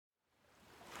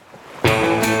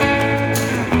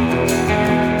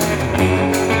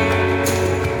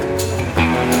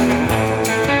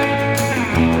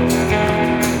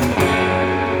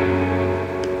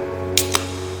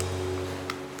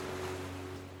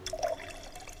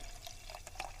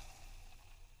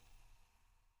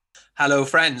Hello,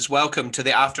 friends. Welcome to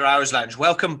the After Hours Lounge.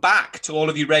 Welcome back to all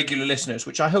of you regular listeners,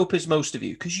 which I hope is most of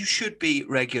you, because you should be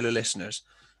regular listeners.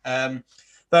 Very,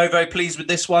 very pleased with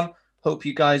this one. Hope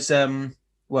you guys,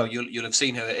 well, you'll have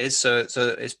seen who it is, so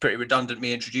it's pretty redundant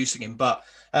me introducing him. But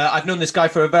I've known this guy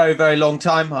for a very, very long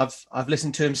time. I've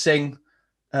listened to him sing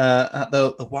at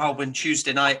the Wild Wind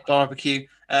Tuesday night barbecue.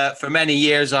 For many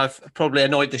years, I've probably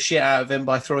annoyed the shit out of him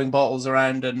by throwing bottles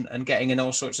around and getting in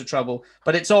all sorts of trouble.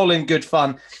 But it's all in good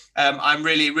fun. I'm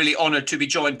really, really honoured to be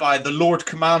joined by the Lord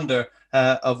Commander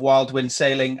of Wild Wind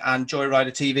Sailing and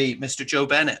Joyrider TV, Mr. Joe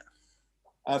Bennett.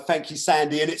 Thank you,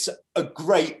 Sandy, and it's a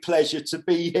great pleasure to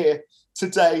be here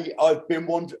today. I've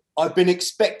been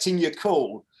expecting your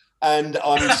call, and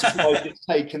I'm surprised it's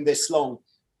taken this long.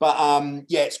 But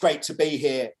yeah, it's great to be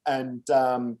here, and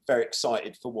very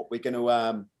excited for what we're going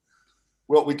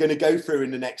to go through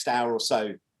in the next hour or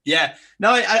so. Yeah,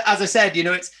 no, as I said,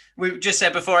 we just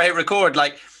said before I hit record,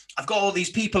 like, I've got all these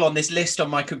people on this list on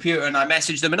my computer and I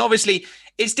message them. And obviously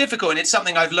it's difficult. And it's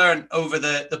something I've learned over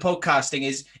the podcasting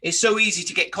is it's so easy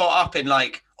to get caught up in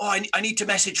like, oh, I need to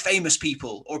message famous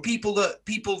people or people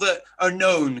that are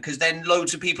known, because then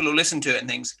loads of people will listen to it and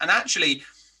things. And actually,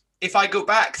 if I go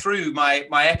back through my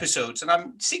episodes, and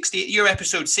I'm 60, you're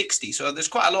episode 60. So there's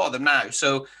quite a lot of them now.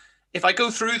 So if I go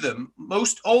through them,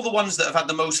 all the ones that have had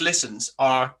the most listens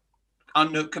are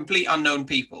complete unknown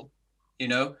people,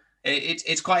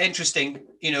 It's quite interesting.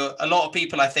 A lot of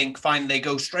people, I think, find they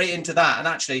go straight into that. And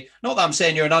actually, not that I'm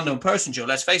saying you're an unknown person, Joe.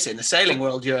 Let's face it, in the sailing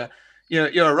world, you're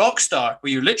a rock star.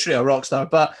 Well, you're literally a rock star.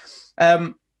 But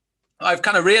I've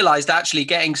kind of realized actually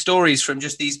getting stories from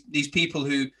just these people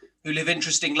who live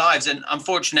interesting lives. And I'm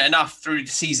fortunate enough through the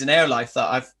season air life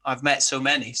that I've met so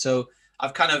many. So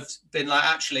I've kind of been like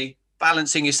actually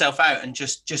balancing yourself out and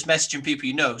just messaging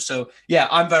people. So yeah,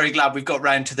 I'm very glad we've got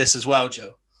round to this as well,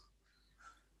 Joe.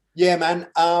 Yeah, man.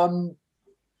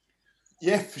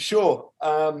 Yeah, for sure.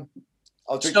 I'll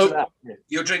drink to that. Yeah.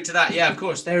 You'll drink to that. Yeah, of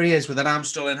course. There he is with an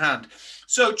Amstel in hand.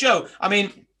 So, Joe, I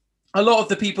mean, a lot of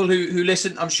the people who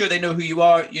listen, I'm sure they know who you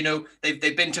are.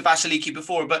 They've been to Vasiliki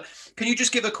before, but can you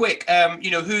just give a quick,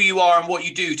 who you are and what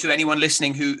you do to anyone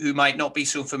listening who might not be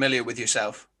so familiar with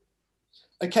yourself?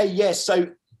 Okay, yes. Yeah,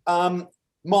 so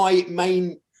my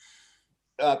main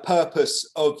purpose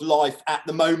of life at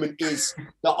the moment is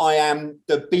that I am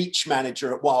the beach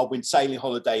manager at Wild Wind Sailing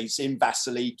Holidays in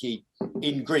Vasiliki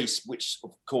in Greece, which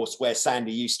of course where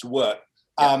Sandy used to work.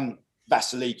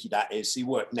 Vasiliki, that is. He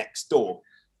worked next door.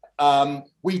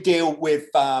 We deal with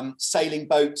sailing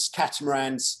boats,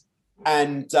 catamarans,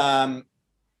 and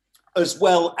as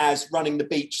well as running the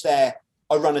beach there,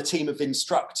 I run a team of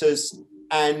instructors,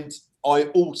 and I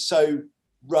also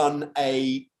run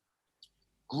a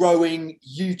growing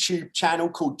YouTube channel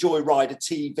called Joyrider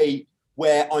TV,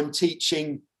 where I'm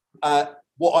teaching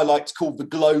what I like to call the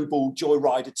global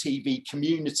Joyrider TV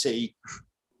community,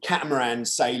 catamaran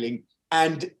sailing,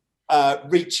 and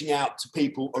reaching out to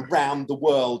people around the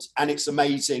world. And it's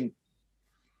amazing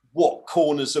what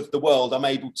corners of the world I'm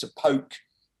able to poke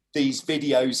these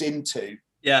videos into.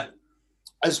 Yeah.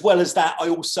 As well as that, I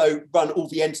also run all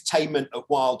the entertainment at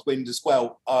Wild Wind as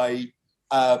well. I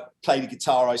play the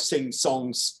guitar, I sing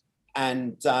songs,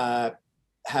 and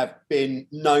have been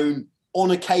known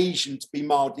on occasion to be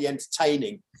mildly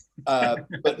entertaining,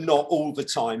 but not all the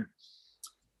time.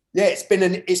 Yeah, it's been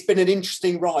an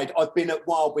interesting ride. I've been at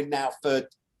Wild Wind now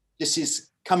this is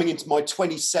coming into my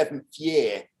 27th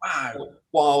year. Wow. At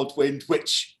Wild Wind,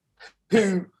 which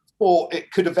who thought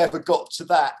it could have ever got to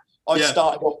that? I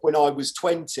started off when I was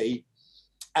 20,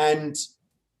 and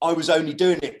I was only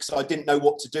doing it because I didn't know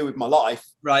what to do with my life.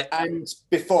 Right. And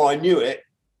before I knew it,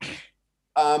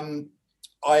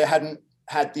 I hadn't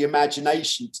had the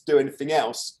imagination to do anything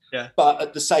else. Yeah. But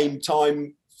at the same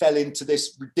time, fell into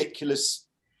this ridiculous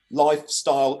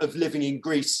lifestyle of living in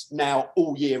Greece now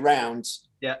all year round.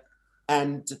 Yeah.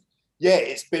 And yeah,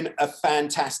 it's been a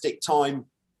fantastic time.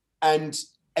 And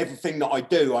everything that I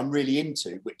do, I'm really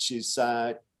into, which is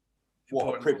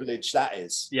what a privilege that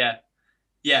is. Yeah.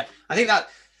 Yeah. I think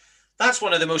that's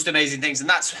one of the most amazing things. And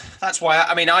that's why,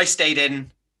 I stayed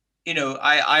in,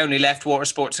 I only left water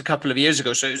sports a couple of years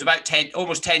ago. So it was about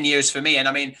almost 10 years for me.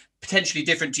 And potentially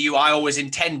different to you, I always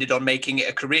intended on making it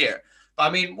a career.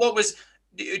 But what was,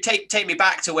 take me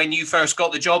back to when you first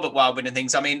got the job at Wild Wind and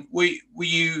things. Were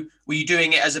you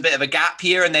doing it as a bit of a gap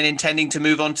year and then intending to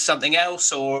move on to something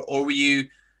else? Or were you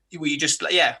just,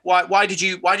 why did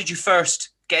you first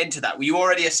get into that? Were you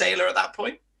already a sailor at that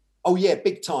point? Oh yeah,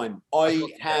 big time. I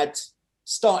had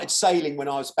started sailing when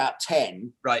I was about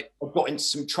 10. Right. I got into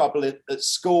some trouble at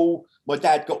school. My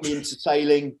dad got me into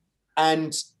sailing,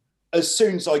 and as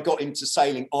soon as I got into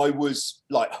sailing, I was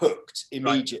like hooked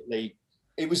immediately.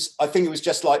 Right. I think it was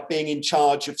just like being in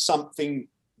charge of something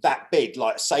that big,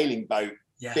 like a sailing boat.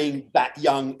 Yeah. Being that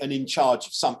young and in charge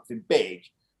of something big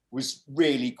was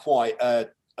really quite a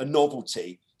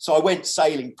novelty. So I went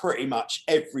sailing pretty much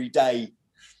every day.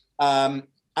 And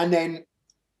then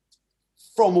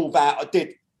from all that, I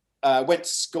did went to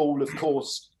school, of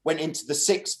course, went into the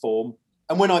sixth form.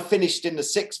 And when I finished in the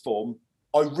sixth form,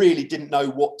 I really didn't know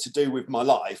what to do with my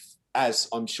life, as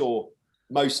I'm sure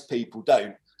most people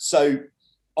don't. So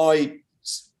I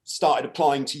started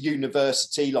applying to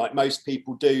university like most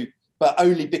people do, but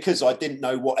only because I didn't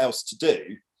know what else to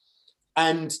do.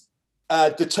 And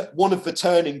one of the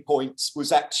turning points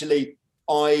was actually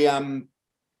I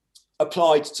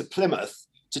applied to Plymouth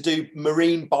to do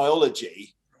marine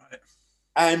biology. Right.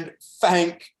 And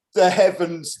thank the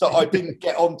heavens that I didn't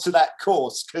get onto that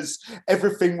course, because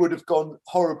everything would have gone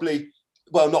horribly,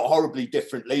 well, not horribly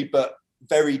differently, but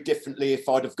very differently if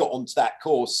I'd have got onto that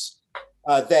course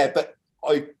there. But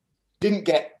I didn't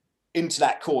get into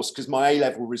that course because my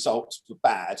A-level results were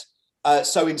bad.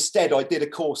 So instead, I did a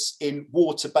course in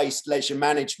water-based leisure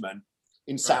management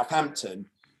in Southampton,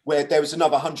 where there was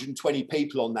another 120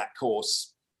 people on that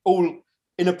course, all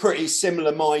in a pretty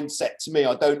similar mindset to me.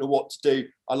 I don't know what to do.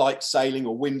 I like sailing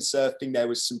or windsurfing. There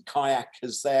was some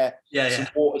kayakers there, some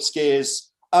water skiers.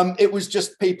 It was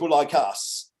just people like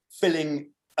us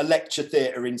filling a lecture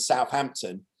theatre in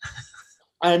Southampton.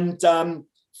 And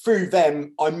through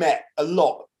them, I met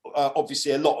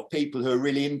obviously a lot of people who are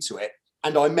really into it.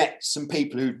 And I met some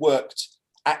people who'd worked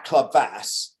at Club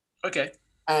Vass. Okay.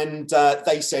 And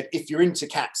they said, if you're into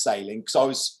cat sailing,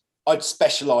 because I'd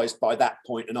specialised by that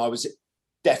point, and I was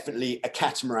definitely a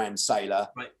catamaran sailor.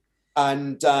 Right.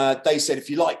 And they said, if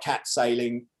you like cat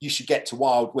sailing, you should get to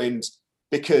Wild Wind,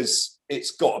 because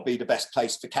it's got to be the best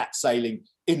place for cat sailing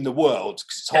in the world,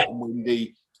 because it's hot and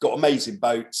windy, got amazing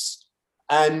boats.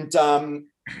 And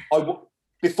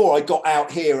before I got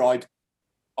out here, I'd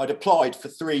applied for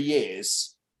 3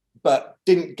 years, but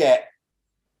didn't get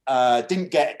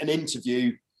an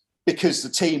interview because the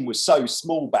team was so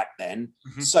small back then.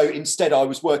 Mm-hmm. So instead, I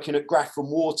was working at Grafton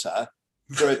Water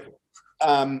for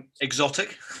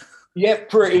exotic. Yeah,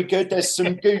 pretty good. There's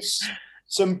some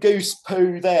goose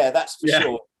poo there, that's for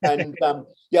sure. And I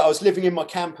was living in my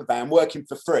camper van, working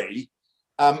for free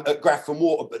at Grafton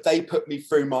Water, but they put me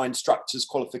through my instructor's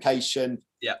qualification.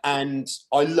 Yeah. And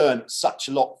I learned such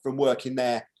a lot from working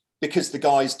there, because the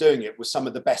guys doing it were some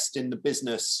of the best in the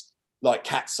business, like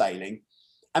cat sailing.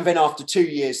 And then after 2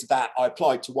 years of that, I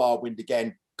applied to Wild Wind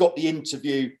again, got the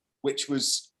interview, which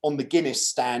was on the Guinness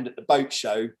stand at the boat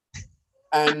show.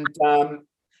 And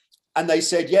they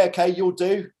said, yeah, okay, you'll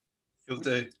do. You'll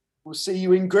do. We'll see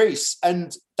you in Greece.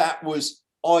 And that was,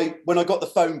 when I got the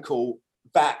phone call,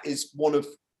 that is one of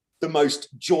the most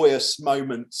joyous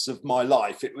moments of my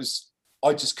life. It was,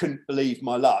 I just couldn't believe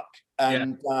my luck.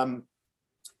 And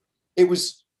it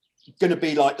was going to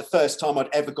be like the first time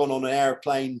I'd ever gone on an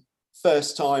aeroplane,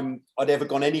 first time I'd ever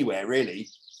gone anywhere, really.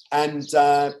 And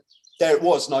there it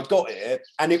was. And I got here,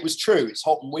 and it was true. It's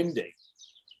hot and windy.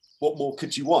 What more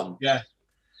could you want? Yeah.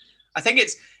 I think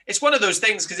it's one of those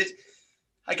things, because it's,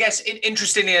 I guess,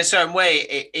 interestingly in a certain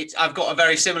way, I've got a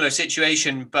very similar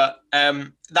situation, but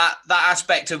that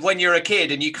aspect of when you're a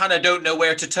kid and you kind of don't know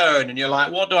where to turn, and you're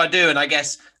like, what do I do? And I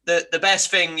guess the best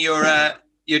thing your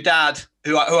dad,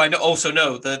 who I also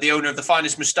know, the owner of the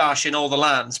finest moustache in all the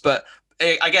lands, but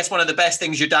I guess one of the best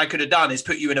things your dad could have done is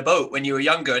put you in a boat when you were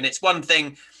younger. And it's one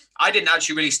thing, I didn't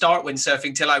actually really start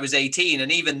windsurfing till I was 18.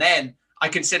 And even then, I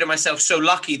consider myself so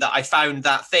lucky that I found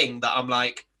that thing that I'm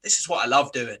like, this is what I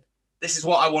love doing. This is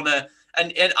what I want to,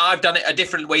 and I've done it a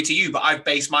different way to you, but I've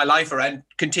based my life around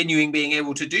continuing being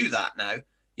able to do that now,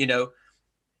 you know.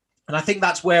 And I think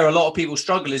that's where a lot of people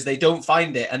struggle, is they don't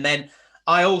find it. And then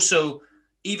I also,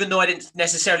 even though I didn't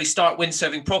necessarily start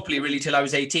windsurfing properly really till I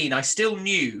was 18, I still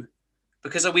knew,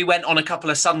 because we went on a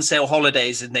couple of sunsail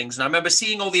holidays and things. And I remember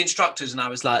seeing all the instructors and I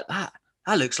was like, that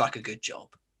looks like a good job.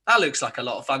 That looks like a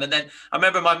lot of fun. And then I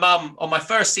remember my mum, on my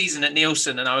first season at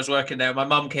Nielsen, and I was working there, my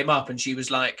mum came up and she was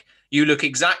like, you look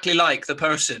exactly like the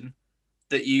person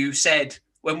that you said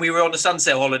when we were on a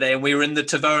sunsail holiday and we were in the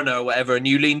taverna or whatever, and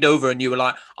you leaned over and you were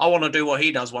like, I want to do what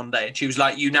he does one day. And she was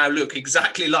like, you now look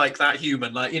exactly like that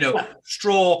human, like, you know,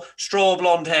 straw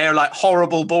blonde hair, like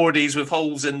horrible boardies with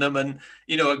holes in them, and,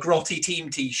 you know, a grotty team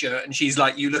t-shirt. And she's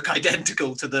like, you look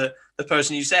identical to the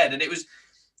person you said. And it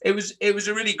was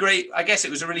a really great, I guess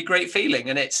it was a really great feeling.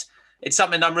 And it's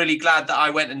something I'm really glad that I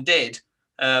went and did.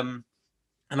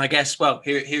 And I guess, well,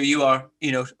 here you are,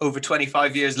 you know, over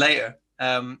 25 years later,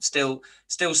 still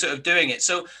sort of doing it.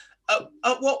 So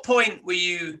at what point were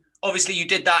you? Obviously, you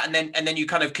did that, and then you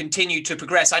kind of continued to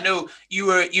progress. I know you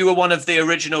were one of the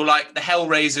original, like the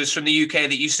Hellraisers from the UK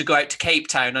that used to go out to Cape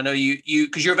Town. I know you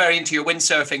because you're very into your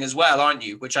windsurfing as well, aren't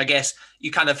you? Which I guess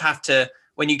you kind of have to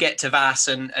when you get to Vass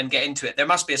and get into it. There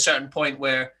must be a certain point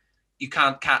where you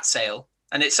can't cat sail,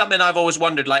 and it's something I've always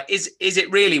wondered. Like, is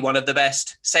it really one of the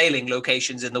best sailing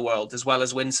locations in the world as well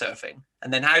as windsurfing?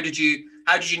 And then how did you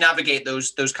navigate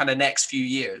those kind of next few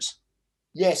years?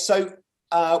 Yeah, so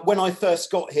when I first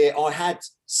got here, I had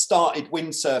started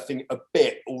windsurfing a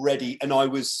bit already, and I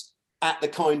was at the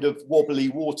kind of wobbly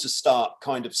water start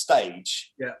kind of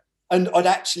stage. Yeah. And I'd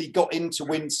actually got into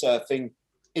windsurfing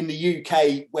in the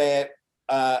UK, where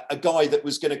a guy that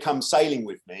was going to come sailing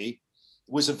with me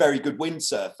was a very good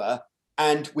windsurfer,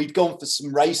 and we'd gone for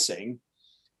some racing,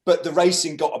 but the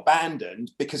racing got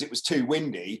abandoned because it was too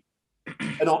windy.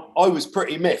 And I was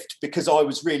pretty miffed because I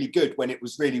was really good when it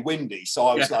was really windy. So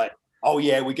I was like, oh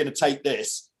yeah, we're going to take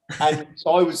this. And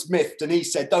so I was miffed, and he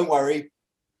said, don't worry,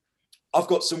 I've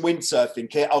got some windsurfing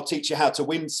kit. I'll teach you how to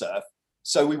windsurf.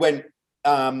 So we went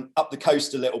up the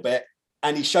coast a little bit,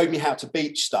 and he showed me how to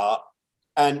beach start.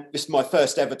 And this is my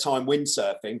first ever time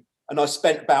windsurfing. And I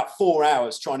spent about 4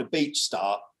 hours trying to beach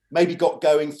start, maybe got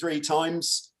going 3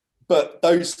 times, but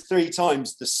those 3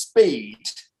 times, the speed,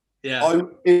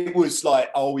 it was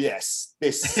like, oh yes,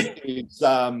 this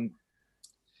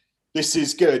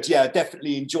is good. Yeah, I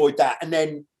definitely enjoyed that. And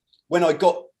then when I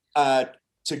got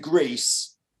to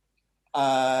Greece,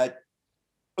 of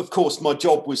course, my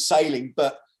job was sailing,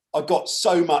 but I got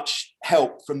so much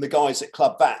help from the guys at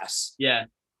Club Vass,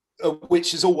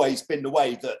 which has always been the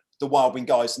way that the Wild Wind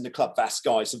guys and the Club Vass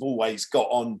guys have always got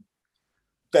on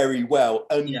very well.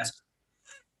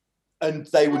 And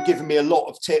they were giving me a lot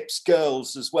of tips,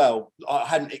 girls as well. I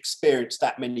hadn't experienced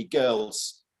that many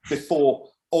girls before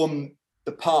on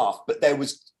the path, but there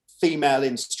was female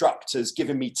instructors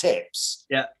giving me tips.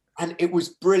 Yeah. And it was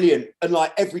brilliant. And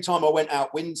like every time I went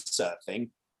out windsurfing,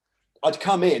 I'd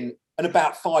come in and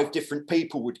about 5 different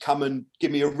people would come and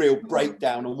give me a real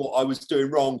breakdown on what I was doing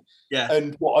wrong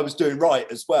and what I was doing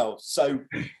right as well. So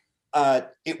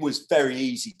it was very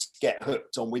easy to get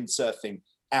hooked on windsurfing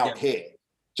out here.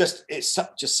 It's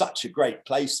such a great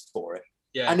place for it.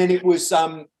 Yeah. And then it was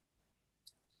but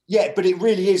it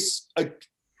really is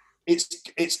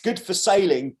it's good for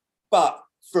sailing, but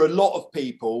for a lot of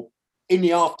people in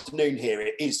the afternoon here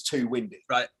it is too windy.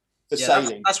 Right. For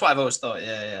sailing. That's what I've always thought.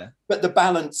 Yeah. But the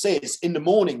balance is in the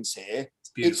mornings here,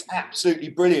 it's absolutely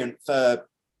brilliant for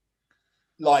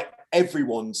like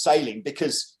everyone sailing,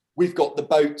 because we've got the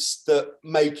boats that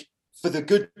make for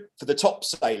the top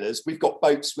sailors, we've got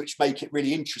boats which make it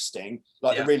really interesting,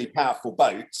 like the really powerful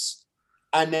boats.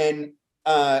 And then,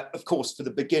 of course, for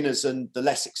the beginners and the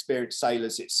less experienced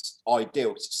sailors, it's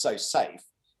ideal. It's so safe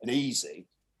and easy.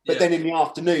 But then in the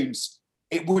afternoons,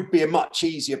 it would be a much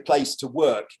easier place to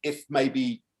work if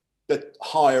maybe the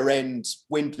higher end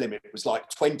wind limit was like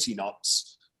 20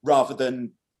 knots rather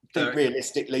than, I think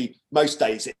realistically, most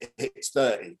days it hits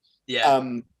 30.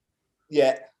 And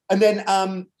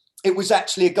then it was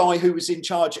actually a guy who was in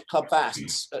charge at Club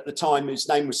Vass at the time. His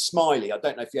name was Smiley. I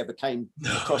don't know if you ever came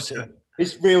across him.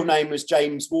 His real name was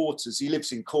James Waters. He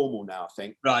lives in Cornwall now, I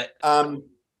think. Right.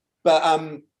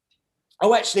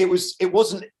 Actually, it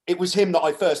was him that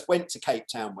I first went to Cape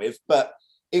Town with, but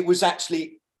it was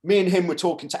actually me and him were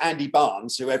talking to Andy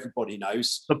Barnes, who everybody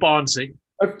knows. The Barnesy.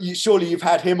 Surely you've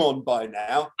had him on by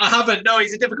now. I haven't. No,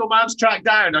 he's a difficult man to track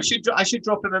down. I should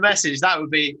drop him a message. That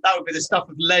would be the stuff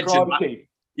of legend.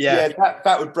 Yeah,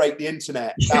 that would break the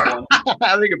internet. That one.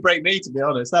 I think it'd break me, to be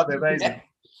honest. That'd be amazing. Yeah.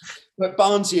 But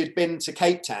Barnesy had been to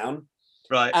Cape Town,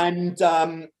 right? And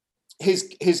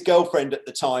his girlfriend at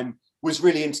the time was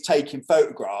really into taking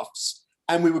photographs,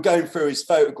 and we were going through his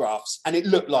photographs, and it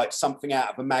looked like something out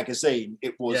of a magazine.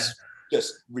 It was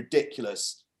just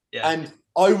ridiculous. Yeah. And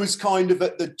I was kind of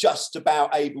at the just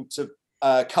about able to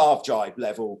carve drive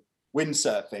level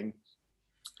windsurfing,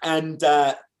 and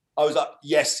I was like,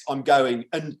 yes, I'm going,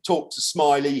 and talked to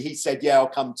Smiley. He said, yeah, I'll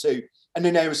come too. And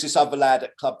then there was this other lad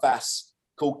at Club Vass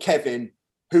called Kevin,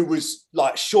 who was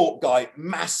like short guy,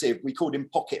 massive. We called him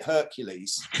Pocket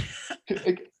Hercules.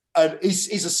 And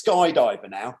he's a skydiver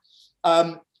now.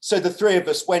 So the 3 of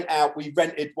us went out. We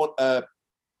rented a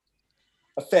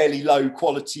fairly low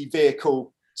quality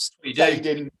vehicle, stayed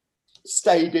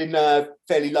in a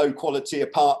fairly low quality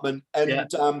apartment, and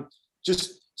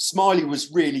just Smiley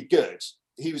was really good.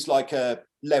 He was like a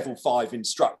level 5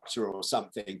 instructor or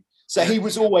something. So he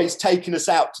was always taking us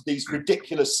out to these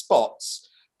ridiculous spots.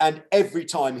 And every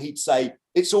time he'd say,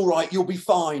 it's all right, you'll be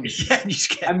fine.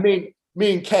 And me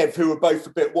and Kev, who were both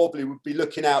a bit wobbly, would be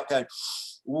looking out going,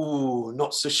 Ooh,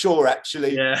 not so sure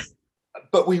actually. Yeah.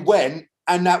 But we went,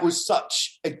 and that was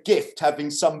such a gift, having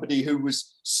somebody who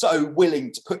was so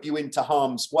willing to put you into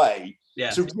harm's way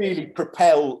to really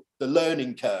propel the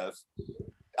learning curve,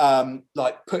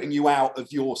 like putting you out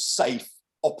of your safe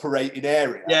operating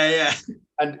area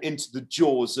and into the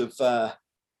jaws of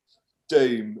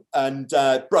doom, and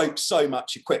broke so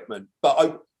much equipment.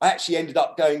 But I actually ended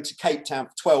up going to Cape Town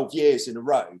for 12 years in a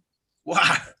row.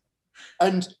 Wow.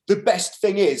 And the best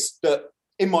thing is that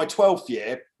in my 12th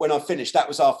year, when I finished, that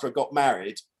was after I got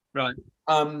married. Right.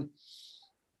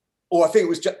 Or I think it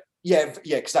was just,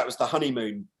 because that was the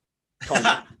honeymoon, kind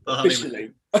of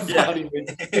officially. The honeymoon.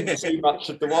 Didn't see much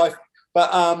of the wife.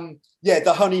 But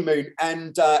the honeymoon.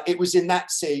 And it was in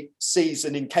that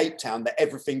season in Cape Town that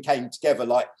everything came together.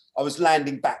 Like, I was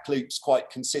landing back loops quite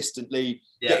consistently,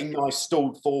 getting nice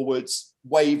stalled forwards,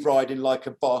 wave riding like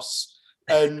a boss.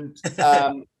 And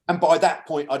by that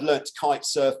point, I'd learnt to kite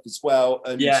surf as well.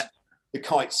 And the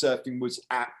kite surfing was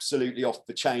absolutely off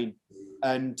the chain.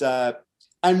 And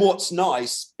what's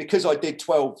nice, because I did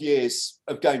 12 years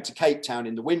of going to Cape Town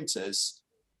in the winters,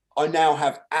 I now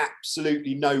have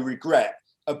absolutely no regret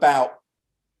about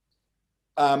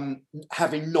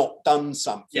having not done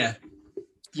something.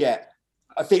 Yeah.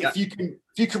 I think if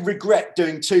you can regret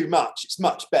doing too much, it's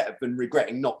much better than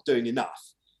regretting not doing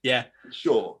enough. Yeah.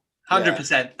 Sure.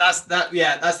 100%.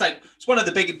 That's like, it's one of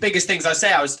the biggest things I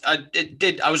say. I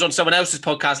was on someone else's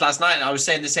podcast last night, and I was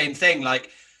saying the same thing. Like,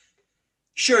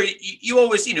 sure, you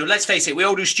always, let's face it, we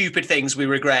all do stupid things we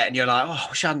regret, and you're like, oh, I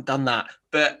wish I hadn't done that.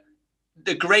 But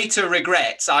the greater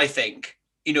regrets, I think,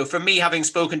 for me, having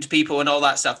spoken to people and all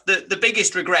that stuff, the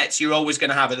biggest regrets you're always going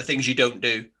to have are the things you don't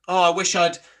do. Oh, I wish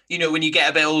I'd, when you get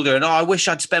a bit older, and I wish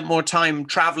I'd spent more time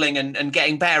traveling and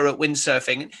getting better at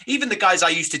windsurfing. And even the guys I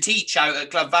used to teach out at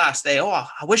Club Vast, I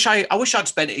wish I'd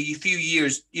spent a few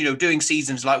years, doing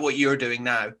seasons like what you're doing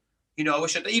now. I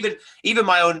wish I'd, even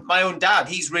my own dad,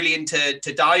 he's really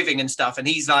into diving and stuff. And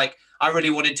he's like, I really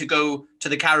wanted to go to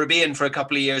the Caribbean for a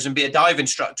couple of years and be a dive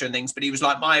instructor and things. But he was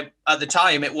like, at the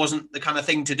time, it wasn't the kind of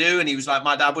thing to do. And he was like,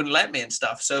 my dad wouldn't let me and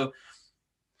stuff. So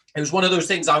it was one of those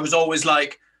things I was always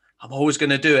like, I'm always going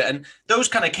to do it. And those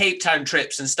kind of Cape Town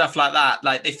trips and stuff like that,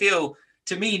 like, they feel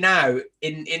to me now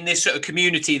in this sort of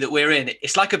community that we're in,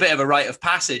 it's like a bit of a rite of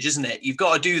passage, isn't it? You've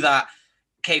got to do that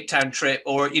Cape Town trip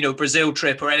or, Brazil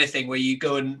trip or anything where you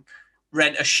go and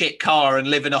rent a shit car and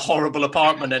live in a horrible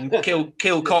apartment and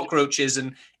kill cockroaches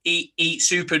and eat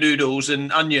super noodles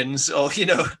and onions, or,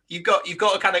 you've got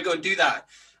to kind of go and do that.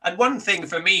 And one thing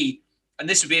for me, and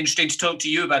this would be interesting to talk to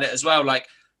you about it as well, like,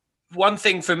 one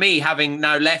thing for me, having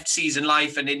now left season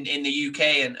life and in the UK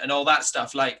and all that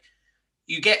stuff, like,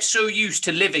 you get so used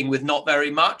to living with not very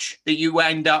much that you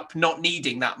end up not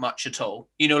needing that much at all.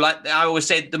 Like I always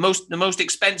say, the most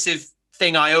expensive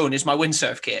thing I own is my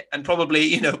windsurf kit, and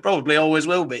probably always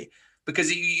will be, because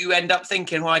you end up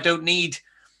thinking, well, I don't need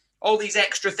all these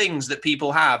extra things that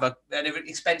people have, an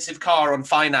expensive car on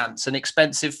finance, an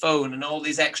expensive phone, and all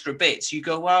these extra bits. You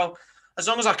go, well, as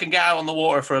long as I can get out on the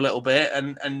water for a little bit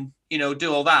and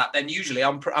do all that, then usually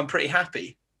I'm pretty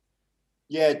happy.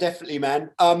 Yeah, definitely,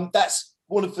 man. That's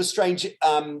one of the strange,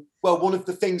 one of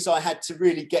the things I had to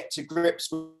really get to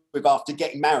grips with after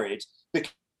getting married,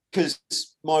 because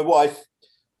my wife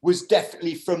was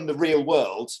definitely from the real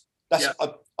world.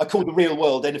 I call the real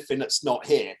world anything that's not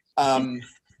here.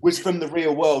 Was from the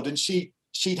real world, and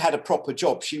she'd had a proper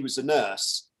job. She was a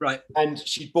nurse, right? And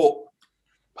she'd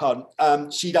owned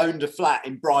a flat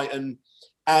in Brighton,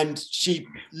 and she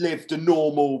lived a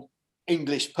normal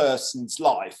English person's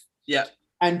life. Yeah.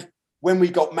 And when we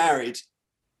got married,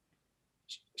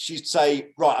 she'd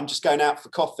say, right, I'm just going out for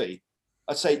coffee.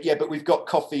 I'd say, yeah, but we've got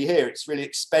coffee here. It's really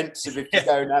expensive if you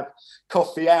go and have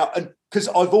coffee out. And because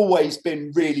I've always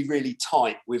been really, really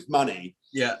tight with money.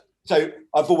 Yeah. So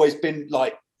I've always been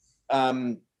like,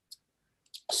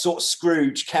 sort of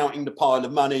Scrooge, counting the pile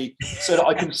of money so that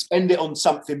I can spend it on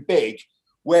something big.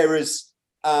 Whereas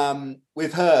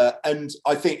with her, and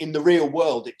I think in the real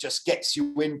world, it just gets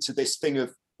you into this thing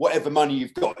of whatever money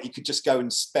you've got, you could just go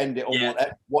and spend it on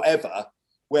whatever.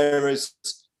 Whereas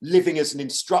living as an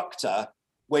instructor,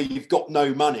 where you've got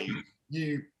no money,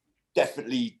 you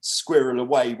definitely squirrel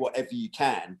away whatever you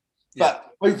can. Yeah.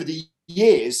 But over the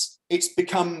years, it's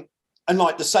become, and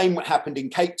like the same what happened in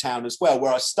Cape Town as well,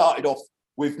 where I started off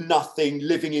with nothing,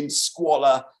 living in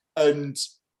squalor and,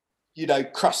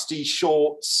 crusty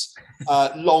shorts,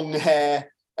 long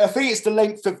hair. I think it's the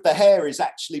length of the hair is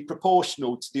actually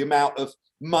proportional to the amount of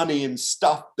money and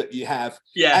stuff that you have.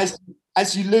 Yeah.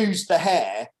 As you lose the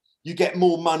hair, you get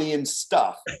more money and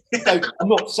stuff. So I'm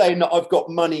not saying that I've got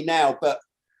money now, but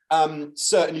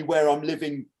certainly where I'm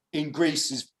living in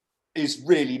Greece is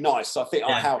really nice. I think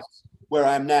our house where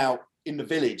I am now in the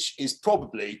village is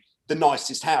probably the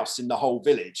nicest house in the whole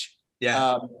village,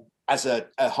 as a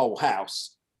whole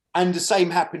house. And the same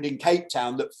happened in Cape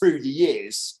Town, that through the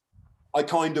years, I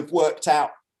kind of worked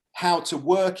out how to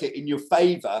work it in your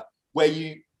favor, where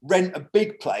you rent a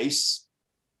big place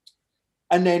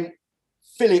and then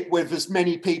fill it with as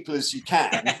many people as you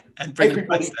can. And bring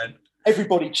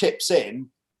everybody chips in.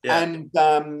 Yeah.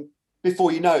 And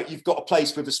before you know it, you've got a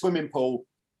place with a swimming pool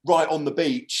right on the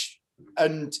beach.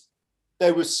 And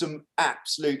there was some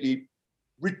absolutely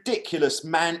ridiculous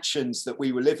mansions that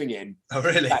we were living in. Oh,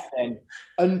 really? Back then.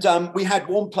 And we had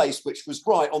one place which was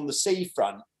right on the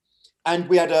seafront, and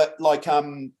we had a like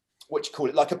a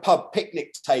pub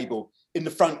picnic table in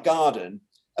the front garden.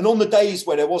 And on the days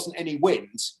where there wasn't any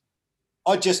wind,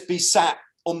 I'd just be sat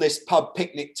on this pub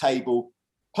picnic table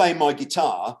playing my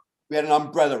guitar. We had an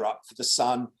umbrella up for the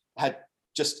sun, had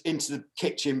just into the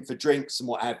kitchen for drinks and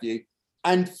what have you.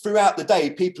 And throughout the day,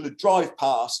 people would drive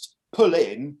past, pull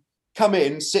in, come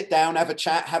in, sit down, have a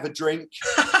chat, have a drink,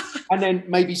 and then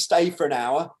maybe stay for an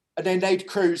hour. And then they'd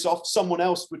cruise off. Someone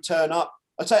else would turn up.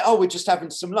 I'd say, oh, we're just having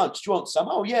some lunch. Do you want some?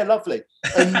 Oh, yeah, lovely.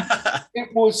 And it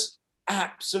was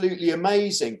absolutely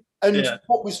amazing. And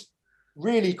what was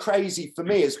really crazy for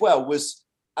me as well was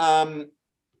I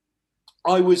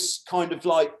was kind of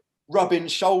like rubbing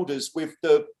shoulders with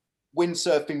the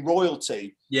windsurfing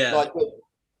royalty. Yeah. Like,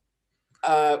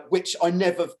 which I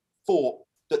never thought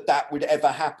that would ever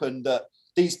happen, that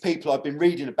these people I've been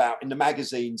reading about in the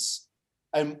magazines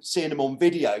and seeing them on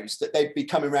videos, that they'd be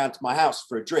coming around to my house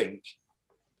for a drink.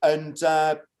 And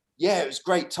it was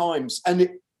great times. And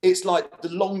it's like the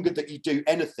longer that you do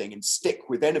anything and stick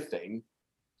with anything,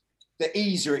 the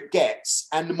easier it gets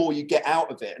and the more you get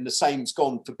out of it. And the same's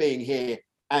gone for being here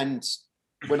and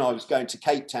when I was going to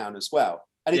Cape Town as well.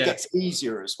 And it gets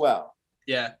easier as well.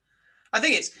 Yeah. I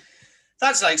think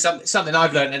that's like something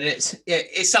I've learned, and it's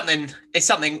something.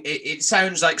 It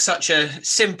sounds like such a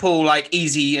simple, like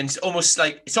easy, and almost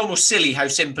silly how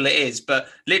simple it is. But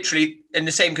literally, and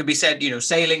the same could be said,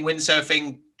 sailing,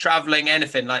 windsurfing, traveling,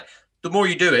 anything. Like the more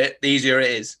you do it, the easier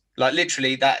it is. Like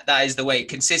literally, that is the way.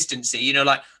 Consistency.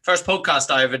 Like first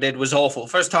podcast I ever did was awful.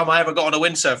 First time I ever got on a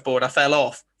windsurf board, I fell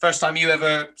off. First time you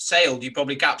ever sailed, you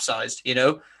probably capsized.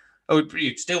 Oh,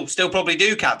 you still probably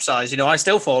do capsize. I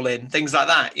still fall in, things like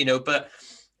that. But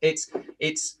it's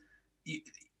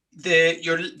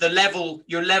your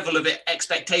level of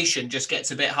expectation just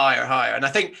gets a bit higher. And I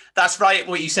think that's right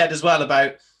what you said as well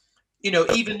about,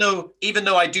 even though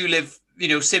I do live,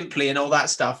 simply and all that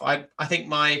stuff, I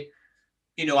think I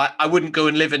wouldn't go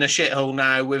and live in a shithole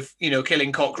now with,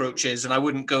 killing cockroaches, and I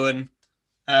wouldn't go and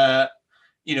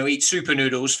eat super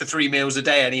noodles for 3 meals a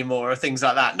day anymore, or things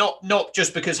like that. Not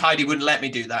just because Heidi wouldn't let me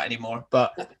do that anymore,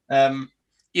 but I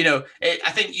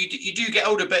think you do get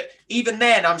older. But even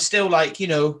then, I'm still like,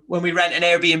 when we rent an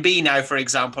Airbnb now, for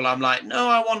example, I'm like, no,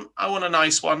 I want a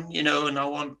nice one, and I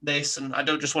want this, and I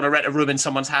don't just want to rent a room in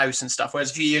someone's house and stuff.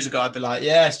 Whereas a few years ago, I'd be like,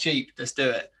 yeah, it's cheap, let's do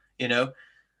it,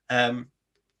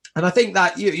 And I think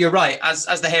that you're right.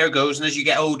 As the hair goes and as you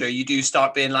get older, you do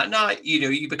start being like, no,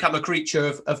 you become a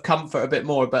creature of comfort a bit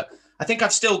more. But I think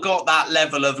I've still got that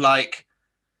level of like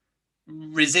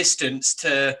resistance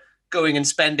to going and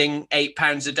spending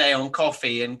 £8 a day on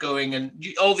coffee and going and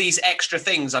all these extra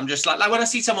things. I'm just like when I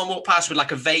see someone walk past with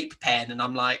like a vape pen, and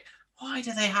I'm like, why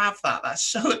do they have that? That's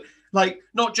so like,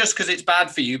 not just because it's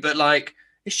bad for you, but like,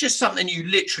 it's just something you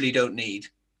literally don't need.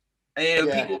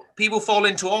 People fall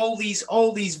into all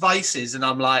these vices, and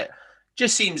I'm like,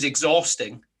 just seems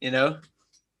exhausting,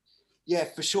 Yeah,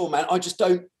 for sure, man. I just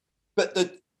don't. But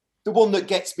the one that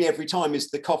gets me every time is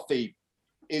the coffee.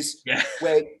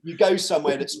 Where you go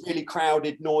somewhere that's really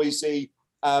crowded, noisy,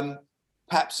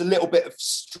 perhaps a little bit of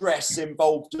stress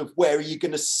involved of where are you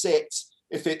going to sit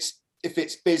if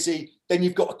it's busy. Then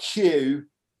you've got a queue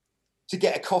to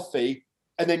get a coffee,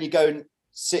 and then you go and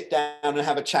sit down and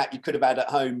have a chat you could have had at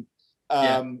home.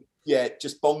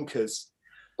 Just bonkers.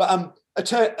 But a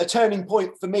turning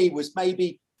point for me was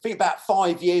maybe, I think about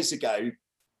 5 years ago,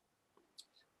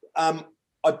 I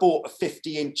bought a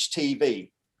 50-inch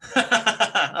TV.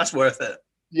 That's worth it.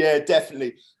 Yeah,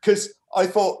 definitely. Because I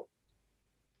thought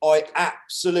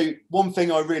one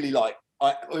thing I really like,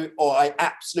 I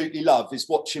absolutely love is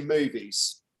watching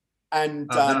movies. And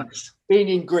nice. Being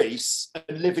in Greece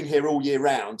and living here all year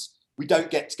round, we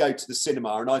don't get to go to the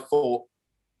cinema. And I thought,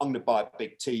 I'm going to buy a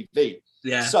big TV.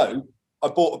 Yeah. So I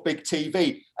bought a big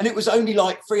TV, and it was only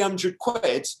like 300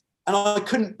 quid. And I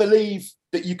couldn't believe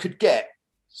that you could get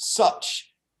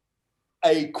such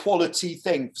a quality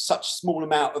thing for such a small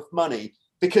amount of money.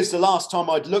 because the last time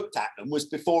I'd looked at them was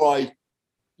before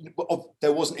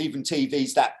there wasn't even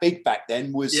TVs that big back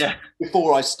then, was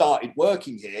before I started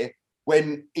working here,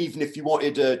 when even if you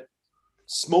wanted a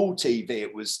small TV,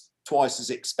 it was twice as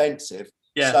expensive.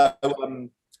 So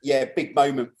big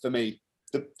moment for me.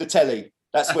 The telly,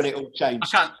 that's when it all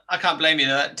changed. I can't blame you.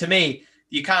 To me,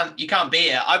 you can't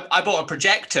beat it. I bought a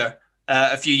projector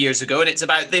a few years ago, and it's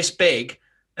about this big,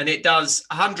 and it does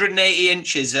 180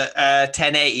 inches at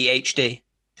 1080 HD,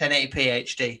 1080p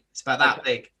HD. It's about that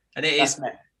big, and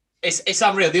it's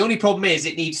unreal. The only problem is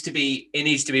it needs to be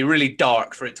really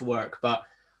dark for it to work.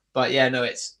 But yeah, no,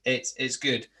 it's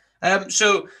good.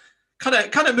 So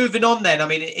kind of moving on then. I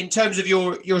mean, in terms of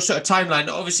your sort of timeline,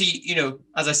 obviously, you know,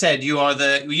 as I said, you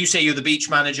say you're the beach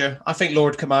manager. I think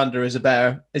Lord Commander is a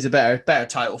better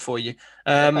title for you.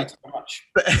 Thanks so much.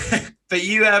 But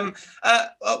you at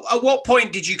what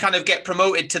point did you kind of get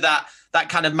promoted to that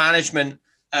kind of management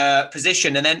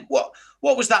position, and then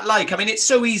what was that like? I mean, it's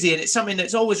so easy, and it's something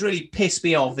that's always really pissed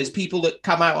me off, is people that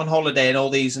come out on holiday and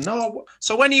all these, and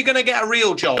so when are you going to get a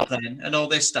real job then, and all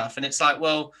this stuff, and it's like,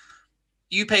 well,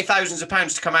 you pay thousands of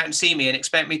pounds to come out and see me and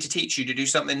expect me to teach you to do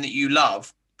something that you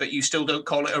love, but you still don't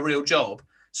call it a real job.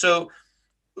 So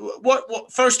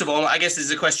what first of all, I guess this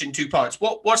is a question in two parts.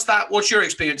 What's your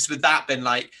experience with that been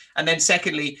like? And then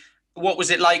secondly, what was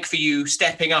it like for you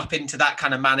stepping up into that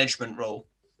kind of management role?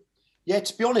 Yeah,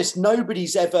 to be honest,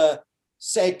 nobody's ever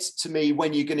said to me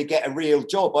when you're going to get a real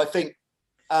job. I think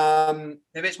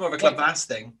maybe it's more of a Club Vass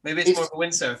thing. Maybe it's more of a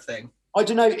windsurf thing. I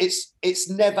don't know. It's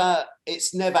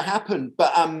never happened,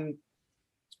 but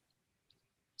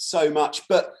so much.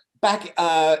 But back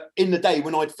in the day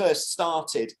when I'd first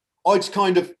started,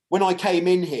 when I came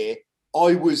in here,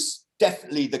 I was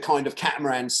definitely the kind of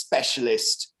catamaran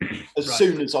specialist as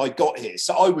soon as I got here.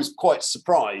 So I was quite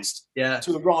surprised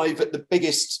to arrive at the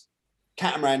biggest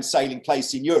catamaran sailing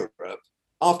place in Europe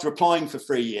after applying for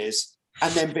 3 years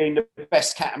and then being the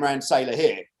best catamaran sailor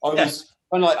here.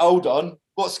 I'm like, hold on,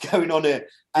 what's going on here?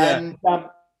 And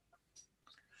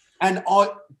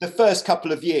the first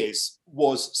couple of years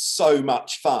was so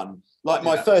much fun. Like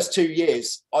my first 2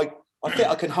 years, I think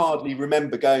I can hardly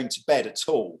remember going to bed at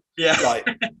all. Yeah, like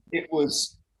it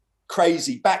was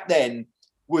crazy. Back then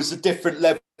was a different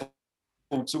level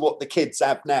to what the kids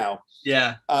have now.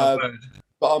 Yeah, but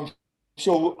I'm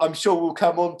sure we'll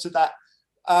come on to that.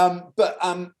 But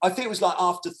I think it was like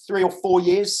after 3 or 4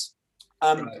 years,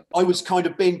 I was kind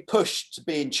of being pushed to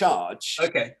be in charge.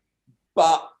 Okay,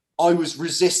 but I was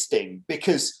resisting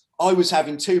because I was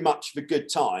having too much of a good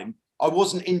time. I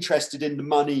wasn't interested in the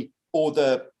money or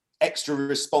the extra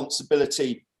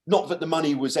responsibility. Not that the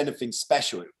money was anything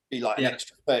special. It would be like an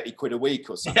extra 30 quid a week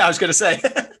or something. Yeah, I was going to say.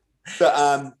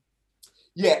 But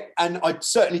and I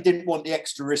certainly didn't want the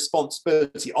extra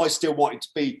responsibility. I still wanted to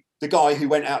be the guy who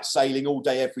went out sailing all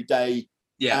day, every day,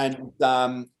 and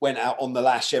went out on the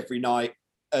lash every night,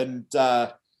 and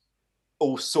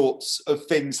all sorts of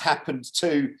things happened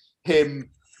to him,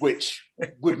 which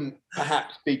wouldn't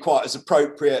perhaps be quite as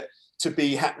appropriate to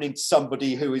be happening to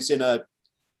somebody who is in a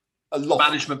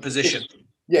management position.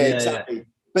 Yeah, exactly. Yeah.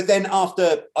 But then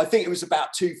after, I think it was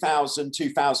about 2000,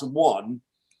 2001,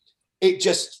 it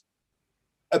just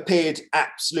appeared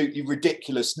absolutely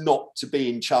ridiculous not to be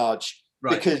in charge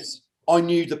because I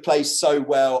knew the place so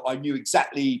well. I knew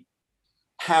exactly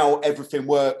how everything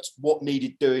worked, what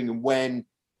needed doing and when,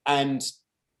 and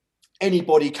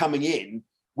anybody coming in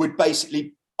would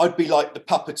basically, I'd be like the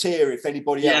puppeteer if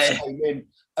anybody else came in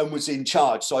and was in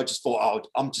charge. So I just thought,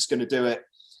 I'm just going to do it.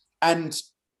 And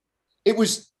it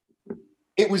was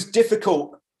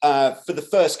difficult for the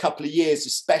first couple of years,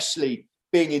 especially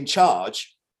being in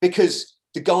charge, because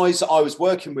the guys that I was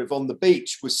working with on the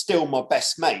beach were still my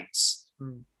best mates,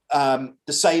 the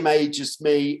same age as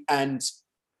me. And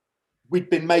we'd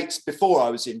been mates before I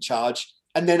was in charge.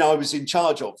 And then I was in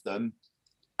charge of them.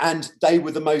 And they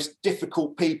were the most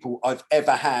difficult people I've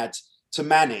ever had to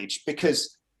manage,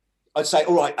 because I'd say,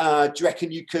 all right, do you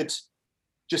reckon you could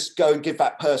just go and give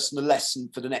that person a lesson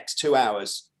for the next 2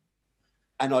 hours?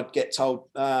 And I'd get told,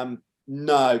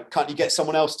 no, can't you get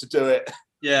someone else to do it?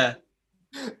 Yeah.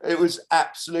 It was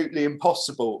absolutely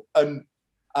impossible. And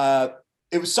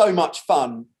it was so much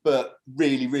fun, but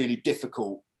really, really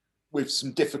difficult with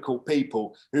some difficult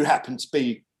people who happened to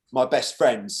be my best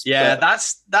friends. Yeah,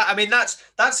 that's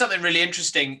something really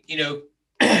interesting, you know,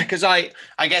 because I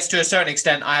guess to a certain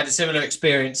extent, I had a similar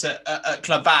experience at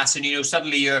Club Vass, and, you know,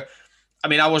 suddenly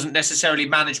I wasn't necessarily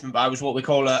management, but I was what we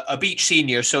call a beach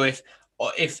senior. So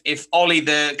if Ollie,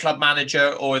 the club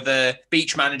manager, or the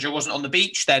beach manager wasn't on the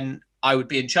beach, then I would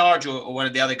be in charge, or one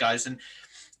of the other guys. And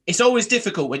it's always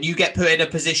difficult when you get put in a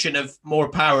position of more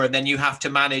power and then you have to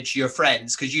manage your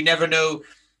friends, because you never know.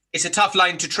 It's a tough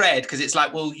line to tread, because it's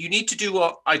like, well, you need to do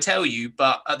what I tell you,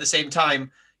 but at the same time,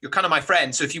 you're kind of my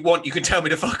friend. So if you want, you can tell me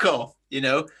to fuck off, you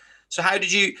know? So how do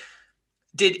you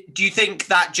think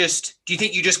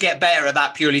you just get better at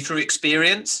that purely through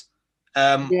experience?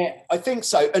 Yeah, I think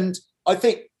so. And I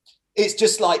think it's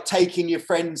just like taking your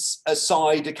friends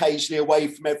aside occasionally away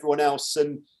from everyone else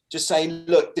and just saying,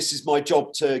 look, this is my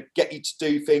job to get you to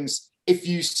do things. If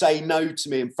you say no to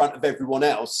me in front of everyone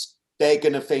else, they're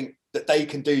going to think that they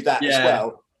can do that as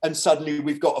well. And suddenly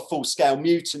we've got a full scale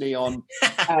mutiny on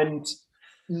and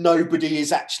nobody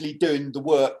is actually doing the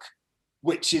work,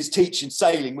 which is teaching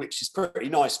sailing, which is pretty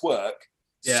nice work.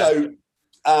 Yeah. So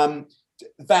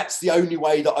that's the only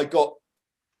way that I got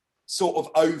sort of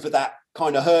over that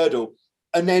kind of hurdle.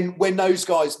 And then when those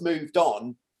guys moved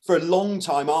on, for a long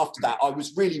time after that, I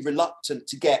was really reluctant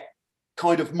to get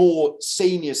kind of more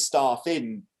senior staff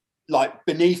in, like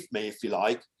beneath me, if you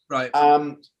like. Right.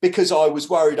 Because I was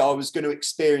worried I was going to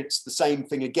experience the same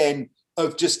thing again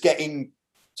of just getting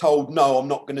told, no, I'm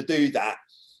not going to do that.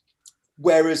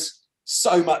 Whereas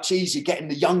so much easier getting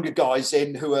the younger guys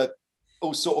in who are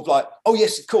all sort of like, oh,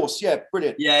 yes, of course. Yeah,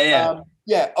 brilliant. Yeah,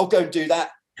 I'll go and do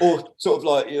that. Or sort of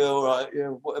like, yeah, all right, yeah,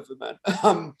 whatever, man.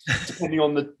 Depending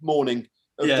on the morning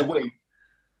of the week.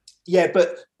 Yeah,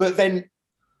 but then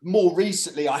more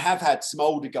recently, I have had some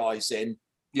older guys in,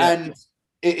 and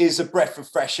it is a breath of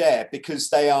fresh air because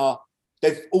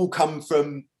they've all come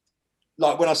from,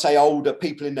 like when I say older,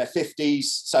 people in their 50s,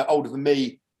 so older than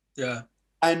me. Yeah.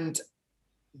 And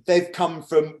they've come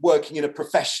from working in a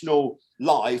professional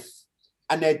life,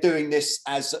 and they're doing this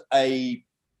as a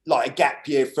gap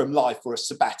year from life or a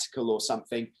sabbatical or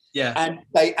something. Yeah. And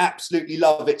they absolutely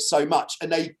love it so much.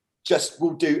 And they just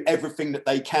will do everything that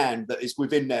they can that is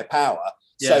within their power.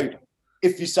 Yeah. So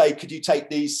if you say, could you take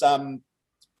these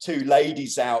two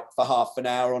ladies out for half an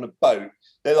hour on a boat?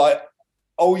 They're like,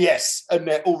 oh, yes. And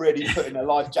they're already putting a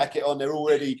life jacket on. They're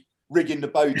already rigging the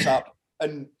boat up.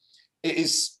 And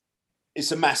it's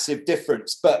a massive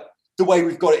difference. But the way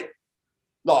we've got it,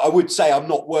 like I would say, I'm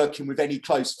not working with any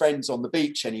close friends on the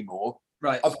beach anymore.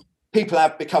 Right. People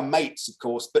have become mates, of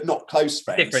course, but not close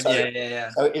friends. Different, so, yeah.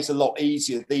 So it's a lot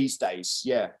easier these days.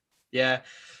 Yeah. Yeah.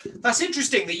 That's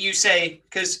interesting that you say,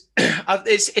 because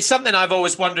it's something I've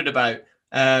always wondered about.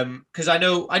 Because I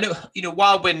know,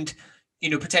 Wildwind,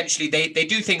 potentially they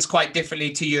do things quite differently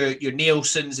to your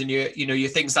Nielsen's and your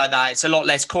things like that. It's a lot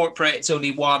less corporate. It's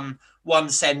only one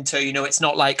center, it's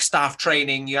not like staff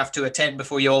training you have to attend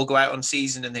before you all go out on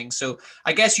season and things. So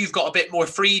I guess you've got a bit more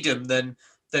freedom than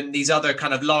these other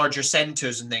kind of larger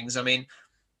centers and things. I mean,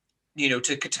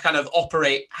 to kind of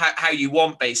operate how you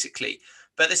want, basically.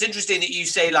 But it's interesting that you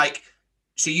say, like,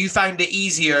 so you found it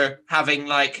easier having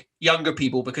like younger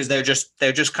people because they're just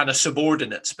kind of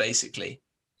subordinates, basically.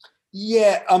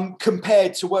 Yeah,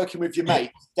 compared to working with your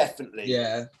mates, definitely.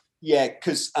 Yeah,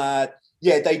 because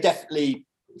they definitely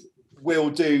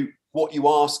will do what you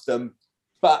ask them,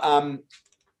 but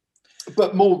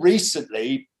more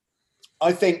recently,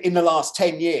 I think in the last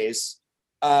 10 years,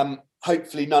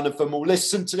 hopefully none of them will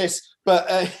listen to this,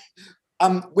 but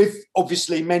with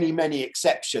obviously many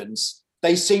exceptions,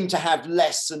 they seem to have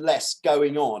less and less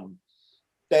going on.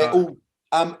 They're all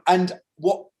and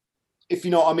what, if you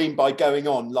know what I mean by going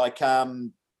on, like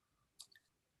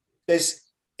there's,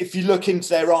 if you look into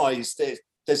their eyes,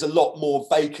 there's a lot more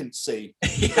vacancy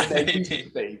than there used to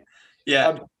be.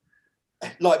 Yeah.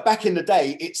 Like back in the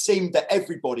day, it seemed that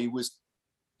everybody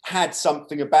had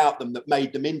something about them that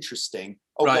made them interesting.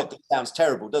 Oh, right. God, that sounds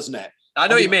terrible, doesn't it? I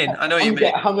know what you mean. I know what you mean.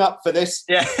 Get hung up for this.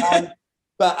 Yeah.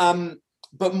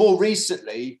 But more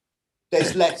recently,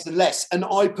 there's less and less. And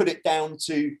I put it down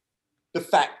to the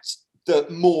fact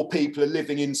that more people are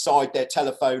living inside their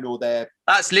telephone or their...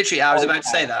 That's literally, I was about to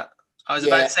say that. I was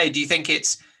about to say, do you think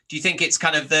it's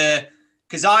kind of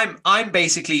because I'm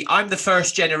the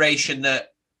first generation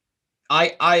that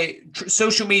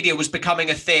social media was becoming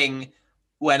a thing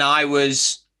when I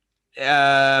was, we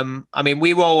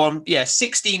were all on,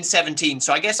 16, 17.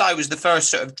 So I guess I was the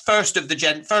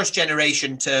first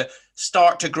generation to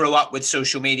start to grow up with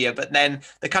social media. But then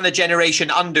the kind of generation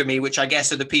under me, which I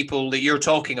guess are the people that you're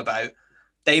talking about,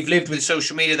 they've lived with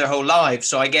social media their whole lives.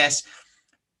 So I guess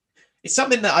it's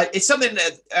something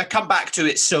that I come back to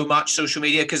it so much, social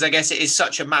media, because I guess it is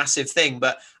such a massive thing.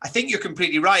 But I think you're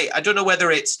completely right. I don't know whether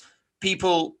it's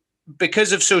people,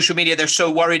 because of social media, they're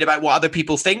so worried about what other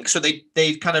people think. So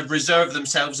they kind of reserve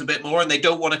themselves a bit more, and they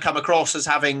don't want to come across as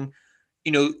having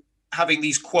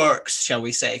these quirks, shall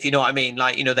we say, if you know what I mean?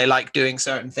 Like, they like doing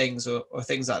certain things or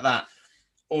things like that.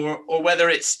 or whether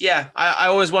it's, I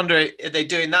always wonder, are they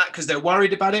doing that because they're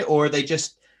worried about it, or are they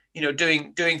just,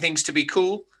 doing things to be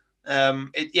cool?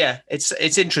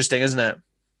 It's interesting, isn't it?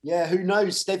 Yeah, who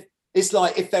knows? It's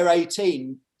like if they're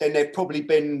 18, then they've probably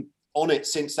been on it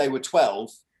since they were 12.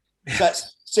 So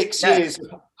that's 6 years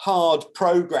of hard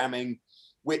programming,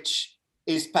 which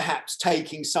is perhaps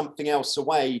taking something else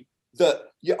away. That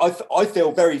I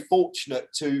feel very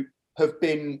fortunate to have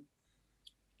been,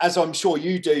 as I'm sure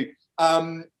you do,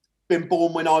 been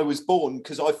born when I was born,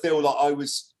 because I feel like I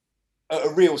was at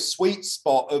a real sweet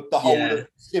spot of the whole of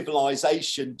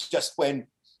civilization just when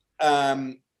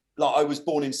like I was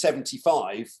born in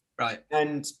 75. Right.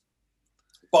 And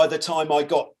by the time I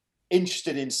got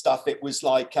interested in stuff, it was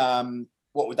like,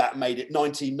 what would that have made it?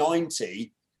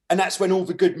 1990. And that's when all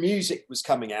the good music was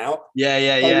coming out.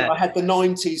 Yeah. I had the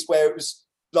 90s where it was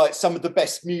like some of the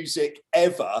best music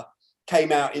ever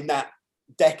came out in that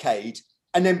decade.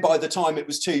 And then by the time it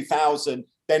was 2000,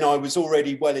 then I was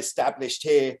already well established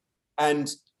here. And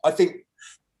I think,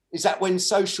 is that when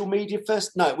social media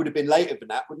first? No, it would have been later than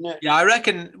that, wouldn't it? Yeah, I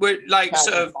reckon we're like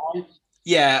sort of,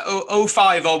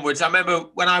 05 onwards. I remember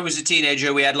when I was a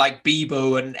teenager, we had like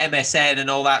Bebo and MSN and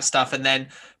all that stuff. And then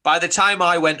by the time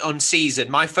I went on season,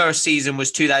 my first season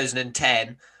was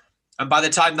 2010. And by the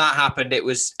time that happened,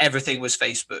 everything was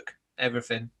Facebook,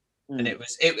 everything. And it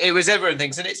was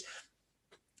everything. And it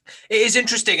is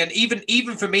interesting. And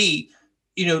even for me,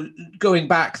 going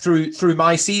back through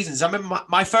my seasons, I remember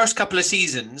my first couple of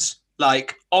seasons,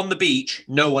 like on the beach,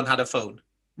 no one had a phone.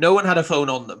 No one had a phone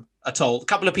on them at all. A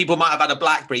couple of people might have had a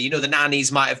BlackBerry, the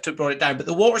nannies might have brought it down, but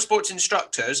the water sports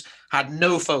instructors had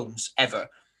no phones ever.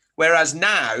 Whereas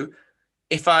now,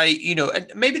 if I,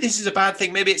 and maybe this is a bad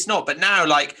thing, maybe it's not, but now,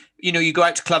 like, you go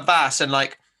out to Club Vass and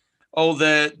like all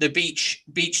the beach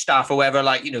staff or whatever,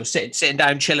 like, sitting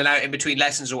down, chilling out in between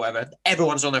lessons or whatever,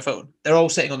 everyone's on their phone. They're all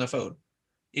sitting on their phone.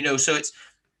 So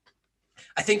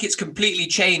I think it's completely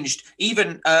changed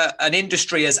even an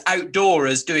industry as outdoor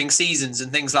as doing seasons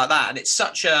and things like that. And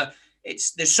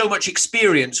there's so much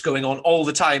experience going on all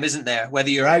the time, isn't there? Whether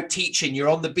you're out teaching, you're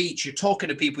on the beach, you're talking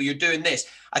to people, you're doing this.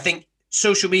 I think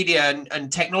social media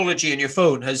and technology on your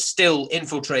phone has still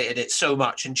infiltrated it so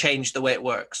much and changed the way it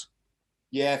works.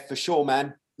 Yeah, for sure,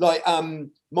 man. Like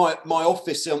my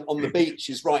office on the beach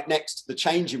is right next to the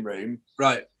changing room.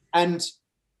 Right. And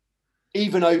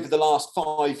even over the last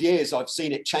 5 years, I've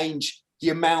seen it change the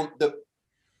amount that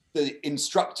the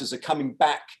instructors are coming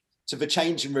back to the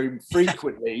changing room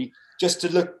frequently just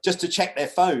to check their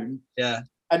phone. Yeah.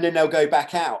 And then they'll go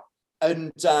back out.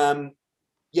 And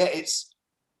it's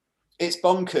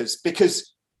bonkers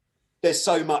because there's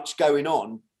so much going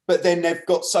on, but then they've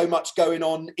got so much going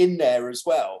on in there as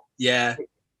well. Yeah.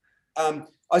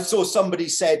 I saw somebody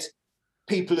said,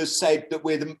 people have said that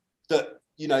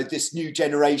this new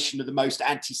generation are the most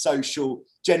antisocial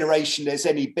generation there's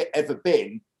ever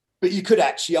been. But you could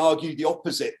actually argue the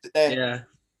opposite, that they're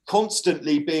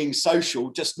constantly being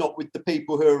social, just not with the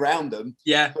people who are around them.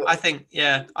 Yeah, but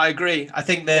I agree. I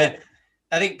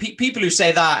think people who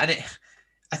say that, and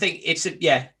I think it's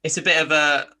a bit of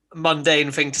a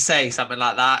mundane thing to say, something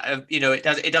like that.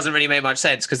 It doesn't really make much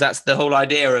sense, because that's the whole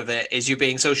idea of it, is you're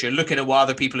being social, you're looking at what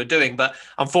other people are doing. But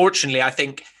unfortunately, I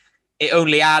think it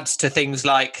only adds to things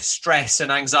like stress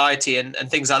and anxiety and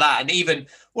things like that. And even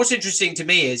what's interesting to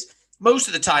me is most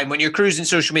of the time when you're cruising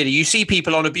social media, you see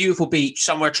people on a beautiful beach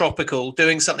somewhere tropical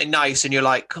doing something nice, and you're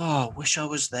like, oh, I wish I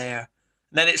was there.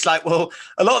 And then it's like, well,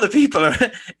 a lot of the people are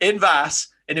in Vass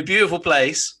in a beautiful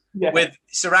place with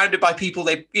surrounded by people.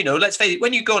 Let's face it,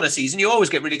 when you go on a season, you always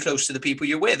get really close to the people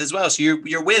you're with as well. So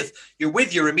you're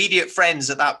with your immediate friends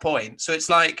at that point. So it's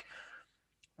like,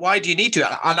 why do you need to?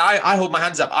 And I hold my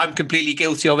hands up. I'm completely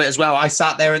guilty of it as well. I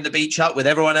sat there in the beach hut with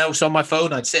everyone else on my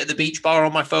phone. I'd sit at the beach bar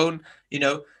on my phone.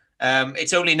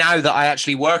 It's only now that I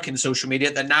actually work in social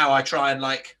media that now I try and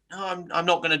no, I'm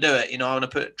not going to do it. I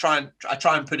want to try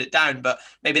and put it down. But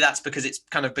maybe that's because it's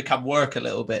kind of become work a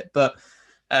little bit. But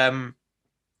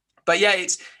yeah,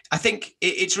 I think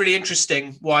it's really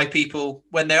interesting why people,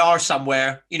 when they are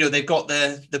somewhere, they've got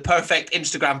the perfect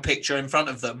Instagram picture in front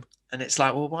of them. And it's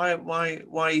like, well, why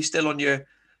are you still on your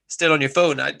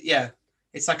phone?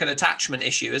 It's like an attachment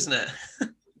issue, isn't it?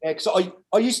 Yeah, because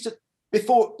I used to,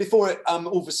 before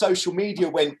all the social media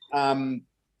went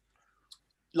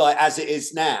like as it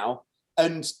is now,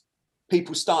 and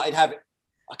people started having,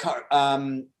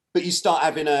 but you start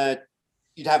having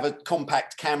you'd have a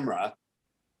compact camera,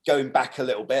 going back a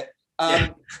little bit,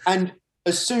 and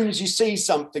as soon as you see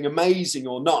something amazing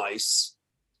or nice,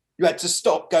 you had to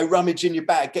stop, go rummage in your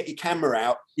bag, get your camera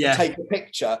out, and take a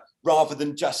picture, rather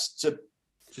than just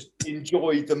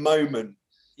enjoy the moment.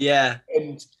 Yeah.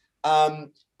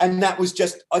 And that was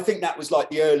just, I think that was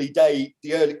like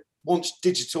once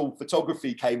digital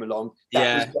photography came along,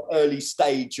 that was the early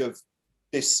stage of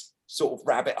this sort of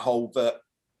rabbit hole that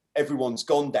everyone's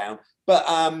gone down. But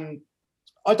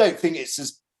I don't think it's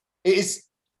just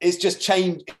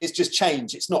change. It's just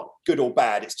change. It's not good or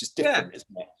bad. It's just different,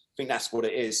 isn't it? I think that's what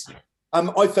it is.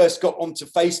 I first got onto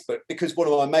Facebook because one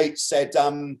of my mates said,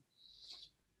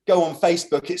 go on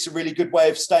Facebook. It's a really good way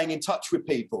of staying in touch with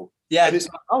people. Yeah. And it's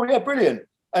like, oh yeah, brilliant.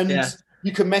 And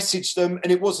you can message them,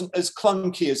 and it wasn't as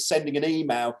clunky as sending an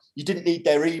email. You didn't need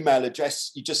their email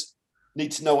address. You just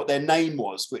need to know what their name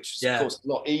was, which is of course a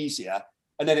lot easier.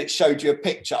 And then it showed you a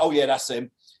picture. Oh yeah, that's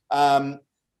him. And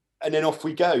then off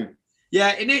we go.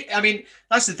 Yeah, I mean,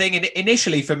 that's the thing.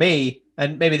 Initially for me,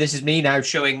 and maybe this is me now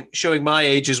showing my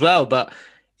age as well, but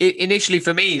initially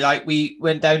for me, like we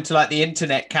went down to like the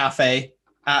internet cafe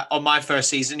on my first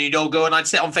season. You'd all go and I'd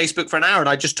sit on Facebook for an hour and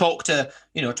I'd just talk to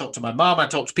my mum,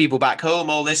 I'd talk to people back home,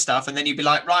 all this stuff. And then you'd be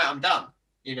like, right, I'm done,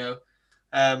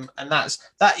 and that's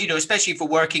that, especially for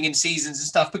working in seasons and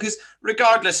stuff, because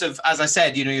regardless of, as I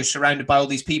said, you're surrounded by all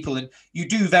these people and you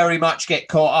do very much get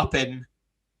caught up in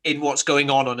what's going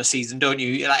on a season, don't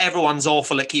you? Like everyone's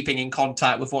awful at keeping in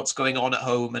contact with what's going on at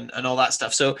home and all that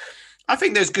stuff. So I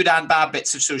think there's good and bad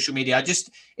bits of social media.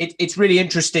 It's really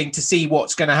interesting to see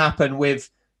what's going to happen with,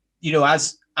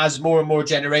 as more and more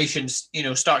generations,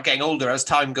 start getting older as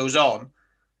time goes on.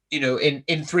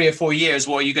 In 3 or 4 years,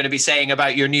 what are you going to be saying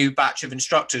about your new batch of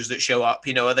instructors that show up?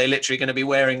 Are they literally going to be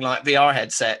wearing like VR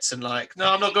headsets and like,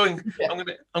 no, I'm not going. Yeah. I'm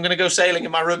going to go sailing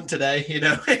in my room today.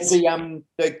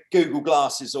 The Google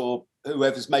glasses or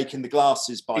whoever's making the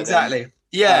glasses by exactly. Then.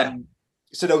 Yeah.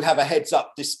 So they'll have a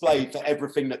heads-up display for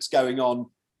everything that's going on.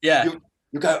 Yeah.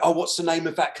 You go, oh, what's the name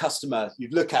of that customer? You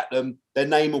look at them, their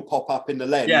name will pop up in the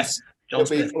lens. Yes. It'll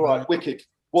be all right, wicked.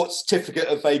 What certificate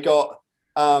have they got?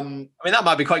 I mean, that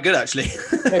might be quite good, actually.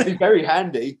 It'd be very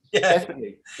handy. Yeah.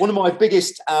 Definitely. One of my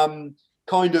biggest kind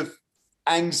of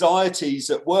anxieties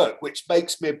at work, which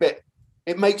makes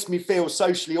me feel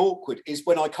socially awkward, is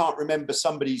when I can't remember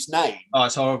somebody's name. Oh,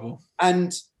 it's horrible.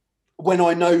 And when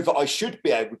I know that I should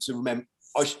be able to remember,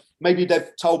 maybe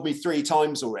they've told me 3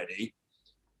 times already,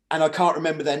 and I can't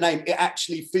remember their name, it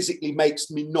actually physically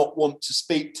makes me not want to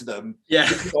speak to them. Yeah.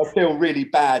 Because I feel really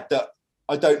bad that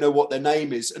I don't know what their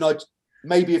name is. And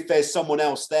maybe if there's someone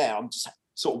else there, I'm just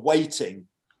sort of waiting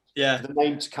for the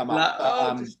name to come up.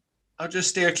 I'll just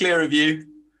steer clear of you.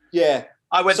 Yeah.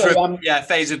 I went through a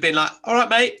phase of being like, all right,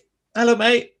 mate. Hello,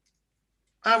 mate.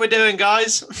 How we doing,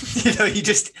 guys?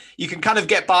 You can kind of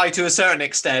get by to a certain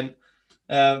extent.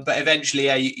 But eventually,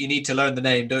 you need to learn the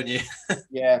name, don't you?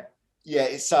 Yeah.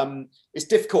 It's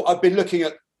difficult. I've been looking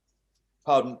at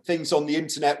things on the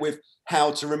internet with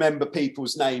how to remember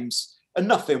people's names, and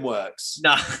nothing works.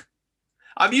 No,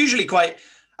 I'm usually quite.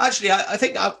 Actually, I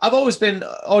think I've always been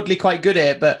oddly quite good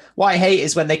at it. But what I hate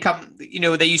is when they come.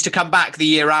 They used to come back the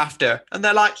year after, and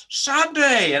they're like,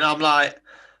 Sandy, and I'm like,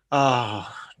 oh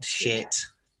shit,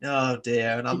 oh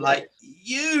dear, and I'm like,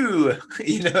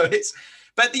 it's.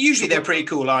 But usually they're pretty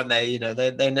cool, aren't they?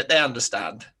 They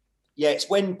understand. Yeah, it's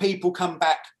when people come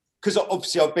back, because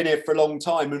obviously I've been here for a long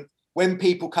time, and when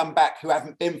people come back who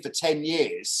haven't been for 10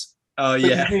 years, but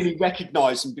you really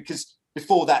recognise them because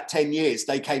before that 10 years,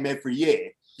 they came every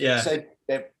year. Yeah. So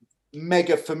they're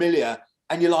mega familiar,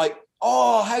 and you're like,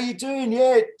 oh, how you doing?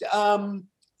 Yeah,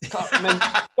 can't remember.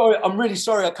 Sorry, I'm really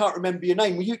sorry, I can't remember your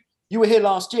name. You were here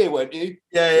last year, weren't you?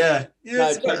 Yeah.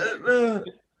 No,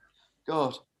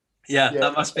 God. Yeah,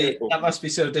 that must be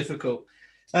so difficult.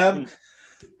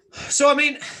 So I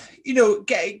mean,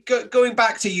 going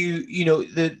back to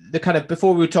the kind of,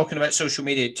 before we were talking about social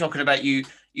media, talking about you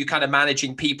kind of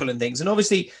managing people and things, and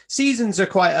obviously seasons are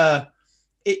quite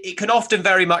it can often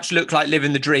very much look like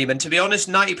living the dream, and to be honest,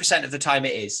 90% of the time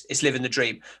it's living the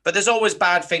dream. But there's always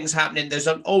bad things happening. There's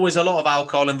always a lot of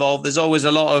alcohol involved. There's always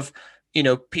a lot of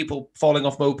people falling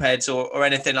off mopeds or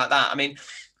anything like that. I mean,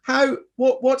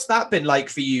 what's that been like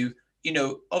for you?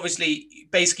 Obviously,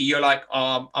 basically, you're like,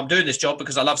 I'm doing this job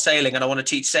because I love sailing and I want to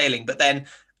teach sailing. But then,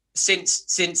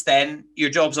 since then, your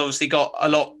job's obviously got a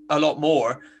lot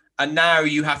more, and now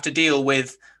you have to deal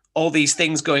with all these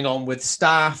things going on with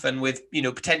staff and with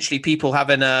potentially people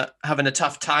having a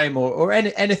tough time or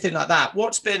anything like that.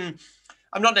 What's been?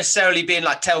 I'm not necessarily being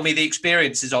like, tell me the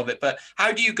experiences of it, but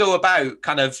how do you go about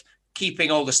kind of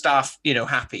keeping all the staff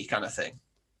happy, kind of thing?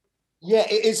 Yeah,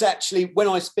 it is actually, when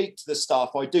I speak to the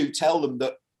staff, I do tell them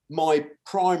that my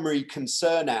primary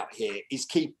concern out here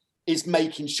is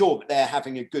making sure that they're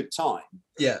having a good time.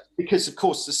 Yeah. Because of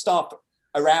course the staff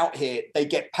are out here, they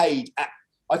get paid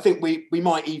I think we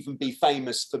might even be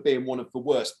famous for being one of the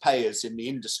worst payers in the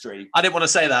industry. I didn't want to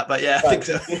say that, but yeah, I think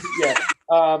so. Yeah.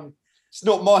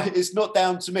 It's not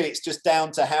down to me. It's just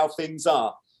down to how things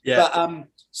are. Yeah. But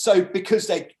so because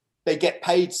they get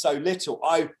paid so little,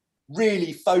 I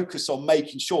really focus on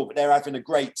making sure that they're having a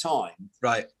great time.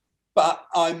 Right. But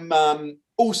I'm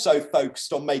also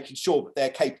focused on making sure that they're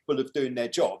capable of doing their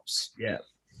jobs. Yeah.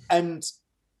 And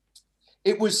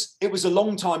it was a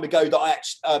long time ago that I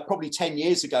actually, probably 10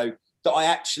 years ago, that I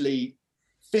actually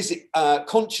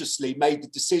consciously made the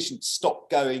decision to stop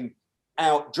going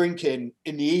out drinking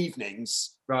in the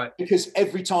evenings. Right. Because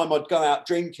every time I'd go out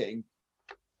drinking,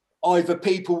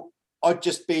 I'd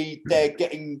just be there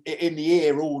getting it in the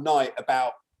ear all night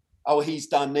about, oh, he's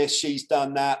done this, she's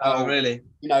done that. Oh, really?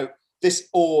 You know, this,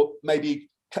 or maybe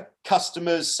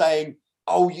customers saying,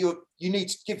 oh, you need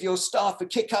to give your staff a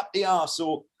kick up the arse,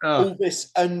 or all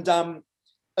this. And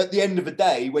at the end of the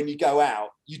day, when you go out,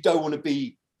 you don't want to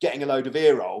be getting a load of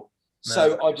ear roll. No.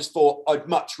 So I just thought I'd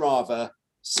much rather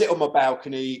sit on my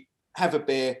balcony, have a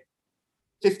beer,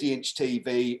 50-inch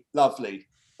TV, lovely.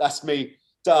 That's me,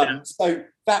 done. Yeah. So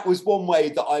that was one way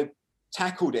that I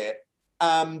tackled it.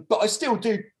 But I still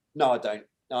do. No, I don't.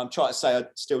 No, I'm trying to say I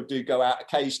still do go out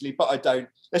occasionally, but I don't.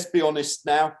 Let's be honest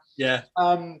now. Yeah.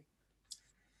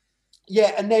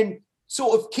 Yeah, and then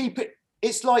sort of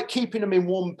it's like keeping them in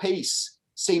one piece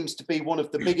seems to be one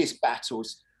of the biggest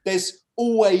battles. There's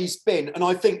always been, and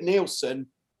I think Nielsen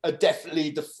are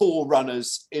definitely the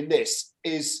forerunners in this,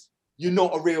 is you're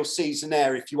not a real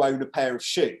seasonaire if you own a pair of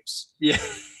shoes. Yeah,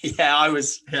 I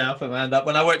was up around that.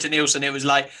 When I worked at Nielsen, it was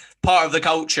like part of the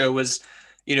culture was,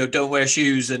 don't wear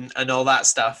shoes and all that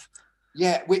stuff.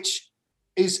 Yeah, which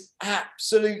is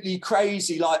absolutely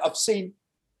crazy. Like I've seen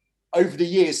over the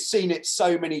years, it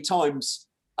so many times,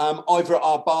 either at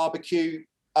our barbecue,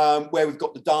 where we've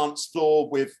got the dance floor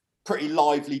with pretty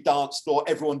lively dance floor,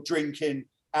 everyone drinking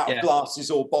out of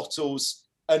glasses or bottles,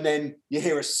 and then you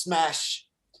hear a smash.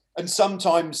 And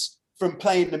sometimes from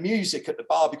playing the music at the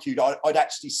barbecue, I'd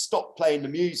actually stop playing the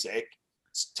music,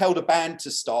 tell the band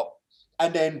to stop,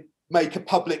 and then make a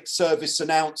public service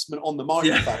announcement on the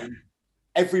microphone.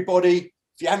 Yeah. Everybody,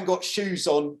 if you haven't got shoes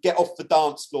on, get off the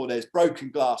dance floor. There's broken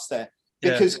glass there.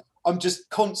 Because I'm just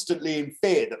constantly in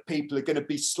fear that people are going to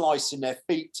be slicing their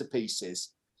feet to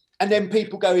pieces. And then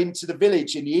people go into the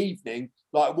village in the evening,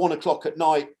 like 1 o'clock at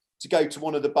night, to go to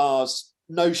one of the bars,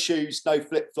 no shoes, no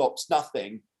flip-flops,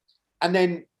 nothing. And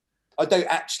then I don't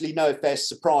actually know if they're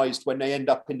surprised when they end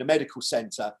up in the medical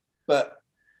centre, but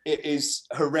it is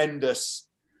horrendous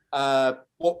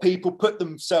what people put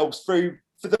themselves through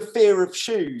for the fear of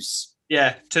shoes.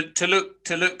 Yeah, to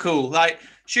look cool. Like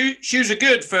shoes are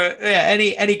good for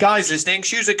any guys listening.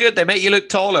 Shoes are good. They make you look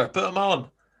taller. Put them on.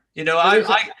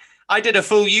 I did a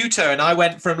full U-turn. I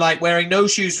went from like wearing no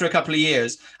shoes for a couple of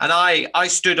years, and I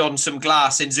stood on some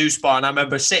glass in Zeus Bar, and I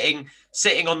remember sitting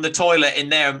on the toilet in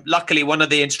there. Luckily, one of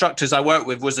the instructors I worked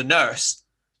with was a nurse.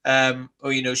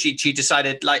 She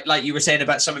decided, like you were saying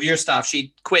about some of your staff,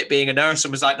 she quit being a nurse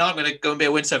and was like, no, I'm going to go and be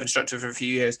a windsurf instructor for a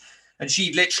few years. And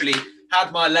she literally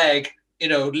had my leg,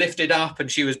 lifted up,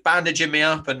 and she was bandaging me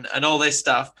up and all this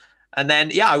stuff. And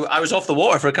then, I was off the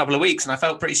water for a couple of weeks and I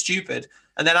felt pretty stupid.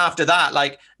 And then after that,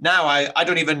 like now I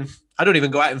don't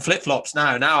even go out in flip flops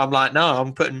now. Now I'm like, no,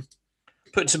 I'm putting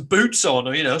some boots on,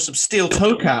 or, some steel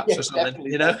toe caps or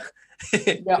something, Yeah.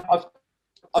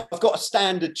 I've got a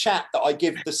standard chat that I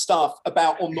give the staff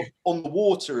about on the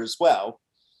water as well,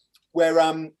 where,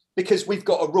 because we've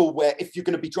got a rule where if you're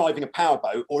going to be driving a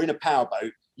powerboat or in a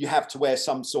powerboat, you have to wear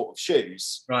some sort of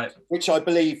shoes, right? Which I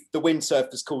believe the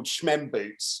windsurfers called Schmen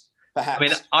boots, perhaps.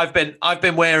 I mean, I've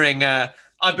been wearing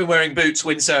boots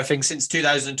windsurfing since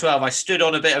 2012. I stood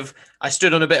on a bit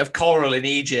of coral in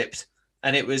Egypt,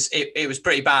 and it was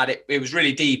pretty bad. It was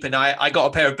really deep, and I got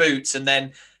a pair of boots, and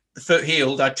then the foot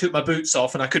healed. I took my boots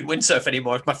off, and I couldn't windsurf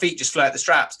anymore. My feet just flew out the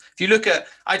straps. If you look at,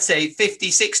 I'd say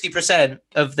 50-60%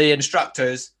 of the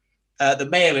instructors. The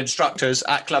male instructors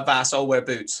at Club Vass all wear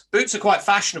boots. Boots are quite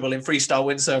fashionable in freestyle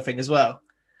windsurfing as well.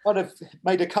 Kind of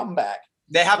made a comeback.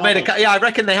 They have made a I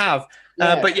reckon they have.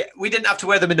 Yeah. But we didn't have to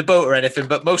wear them in the boat or anything,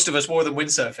 but most of us wore them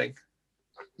windsurfing.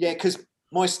 Yeah, because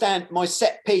my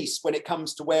set piece when it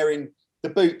comes to wearing the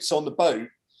boots on the boat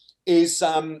is,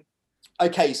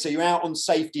 okay, so you're out on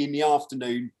safety in the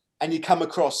afternoon and you come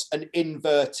across an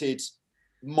inverted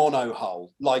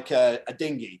monohull, like a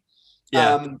dinghy.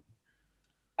 Yeah.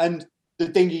 And the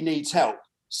dinghy needs help.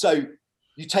 So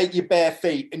you take your bare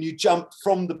feet and you jump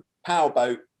from the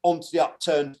powerboat onto the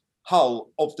upturned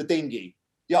hull of the dinghy.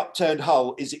 The upturned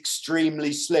hull is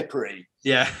extremely slippery.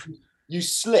 Yeah. You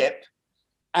slip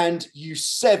and you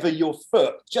sever your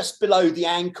foot just below the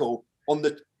ankle on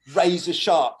the razor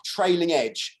sharp trailing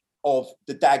edge of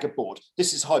the dagger board.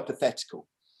 This is hypothetical.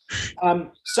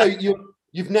 So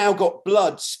you've now got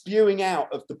blood spewing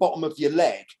out of the bottom of your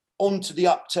leg onto the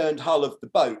upturned hull of the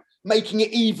boat, making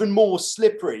it even more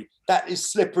slippery. That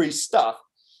is slippery stuff,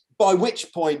 by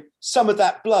which point some of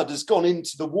that blood has gone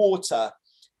into the water,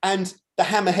 and the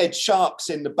hammerhead sharks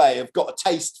in the bay have got a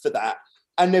taste for that,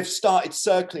 and they've started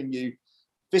circling you.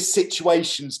 This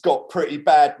situation's got pretty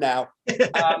bad now.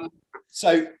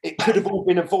 So it could have all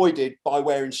been avoided by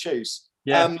wearing shoes.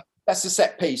 Yeah. That's a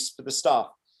set piece for the staff.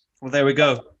 Well, there we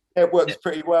go. It works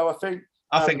pretty well, I think.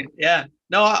 I think, yeah.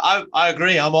 No, I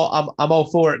agree. I'm all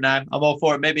for it now. I'm all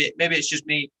for it. Maybe it's just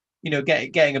me,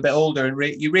 getting a bit older, and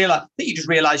you just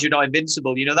realize you're not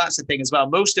invincible. That's the thing as well.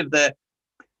 Most of the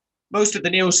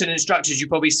Nielsen instructors you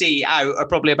probably see out are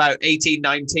probably about 18,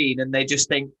 19, and they just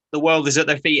think the world is at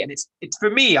their feet. And it's for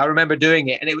me, I remember doing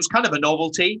it, and it was kind of a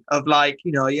novelty of like,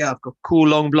 I've got cool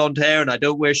long blonde hair, and I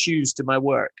don't wear shoes to my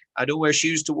work. I don't wear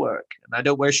shoes to work, and I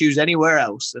don't wear shoes anywhere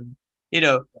else. And,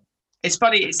 it's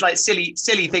funny. It's like silly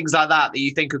things like that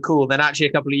you think are cool. Then actually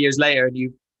a couple of years later,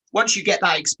 and once you get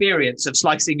that experience of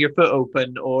slicing your foot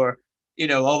open or,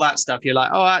 all that stuff, you're like,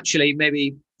 oh, actually,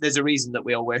 maybe there's a reason that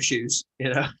we all wear shoes,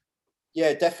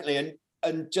 Yeah, definitely.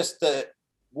 And just the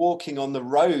walking on the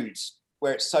roads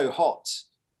where it's so hot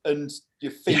and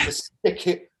your feet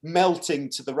are melting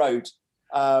to the road.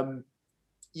 So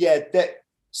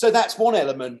that's one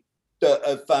element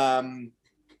of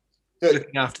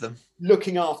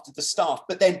looking after the staff.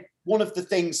 But then one of the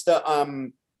things that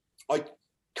I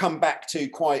come back to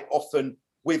quite often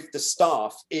with the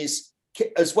staff is,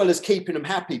 as well as keeping them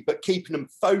happy, but keeping them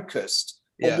focused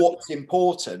on what's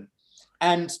important.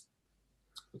 And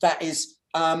that is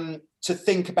to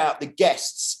think about the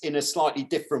guests in a slightly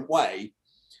different way,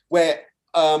 where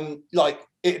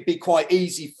it'd be quite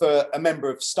easy for a member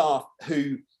of staff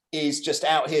who is just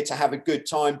out here to have a good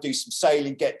time, do some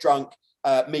sailing, get drunk,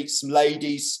 meet some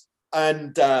ladies,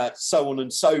 and so on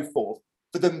and so forth,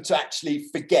 for them to actually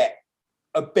forget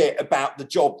a bit about the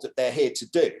job that they're here to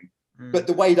do. But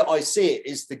the way that I see it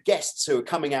is the guests who are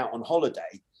coming out on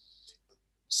holiday,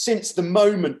 since the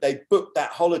moment they booked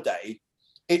that holiday,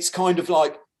 it's kind of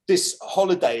like this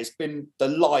holiday has been the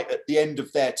light at the end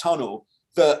of their tunnel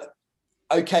that,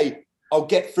 okay, I'll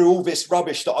get through all this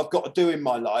rubbish that I've got to do in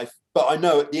my life, but I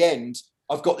know at the end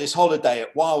I've got this holiday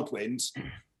at Wildwind.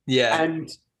 Yeah. And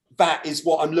that is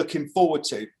what I'm looking forward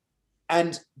to.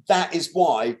 And that is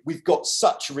why we've got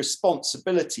such a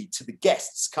responsibility to the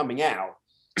guests coming out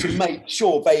to make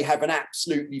sure they have an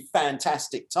absolutely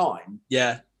fantastic time.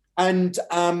 Yeah. And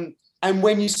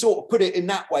when you sort of put it in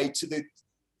that way to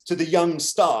the young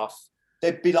staff,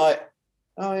 they'd be like,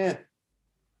 oh yeah,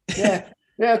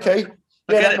 okay.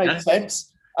 Yeah, that makes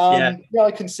sense. Yeah,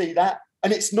 I can see that.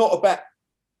 And it's not about,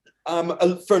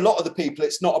 for a lot of the people,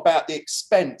 it's not about the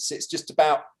expense. It's just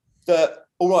about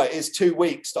all right, it's 2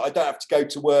 weeks that I don't have to go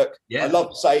to work. Yeah. I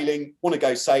love sailing, want to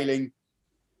go sailing.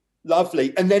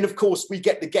 Lovely. And then, of course, we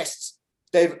get the guests.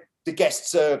 The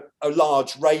guests are a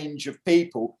large range of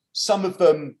people. Some of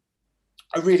them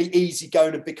are really easy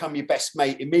going and become your best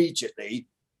mate immediately.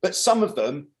 But some of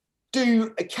them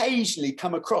do occasionally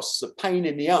come across a pain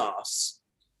in the arse.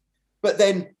 But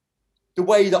then the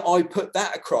way that I put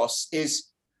that across is,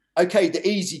 okay, the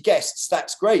easy guests,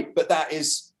 that's great, but that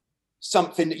is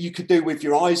something that you could do with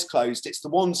your eyes closed. It's the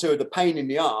ones who are the pain in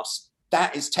the arse.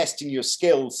 That is testing your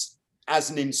skills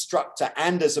as an instructor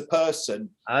and as a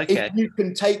person. Okay. If you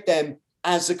can take them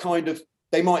as a kind of,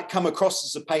 they might come across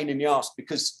as a pain in the arse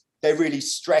because they're really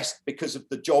stressed because of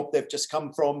the job they've just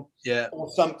come from, or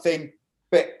something.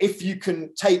 But if you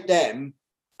can take them,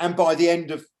 and by the end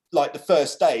of like the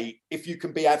first day, if you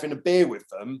can be having a beer with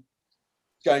them,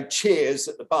 going cheers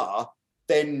at the bar,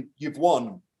 then you've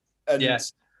won. And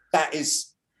that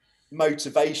is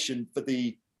motivation for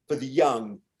the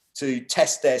young to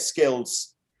test their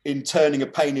skills in turning a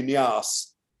pain in the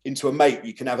arse into a mate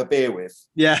you can have a beer with.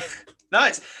 Yeah,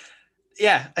 nice.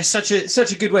 Yeah, it's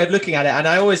such a good way of looking at it. And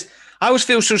I always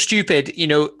feel so stupid,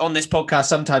 on this podcast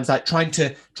sometimes, like trying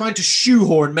to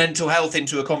shoehorn mental health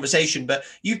into a conversation. But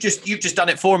you've just done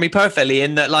it for me perfectly,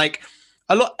 in that, like,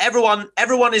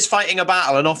 everyone is fighting a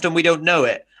battle, and often we don't know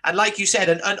it. And like you said,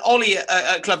 and Ollie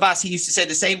at Club Bass, he used to say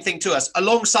the same thing to us,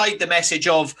 alongside the message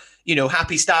of,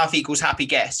 happy staff equals happy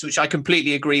guests, which I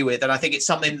completely agree with. And I think it's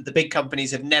something that the big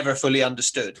companies have never fully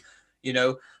understood,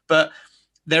 but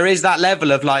there is that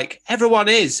level of like, everyone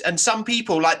is. And some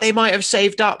people, like, they might have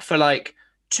saved up for like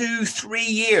 2-3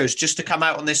 years just to come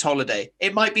out on this holiday.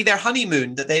 It might be their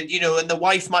honeymoon that they, and the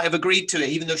wife might have agreed to it,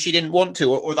 even though she didn't want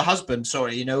to, or the husband,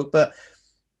 sorry, but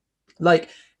like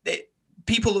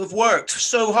people have worked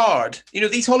so hard,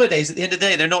 these holidays at the end of the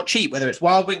day, they're not cheap, whether it's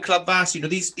Wild Wing Club Vass,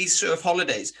 these sort of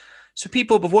holidays. So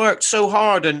people have worked so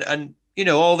hard and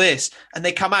all this, and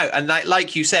they come out and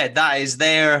like you said, that is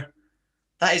their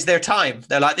time.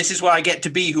 They're like, this is where I get to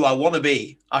be who I want to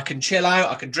be. I can chill out.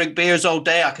 I can drink beers all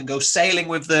day. I can go sailing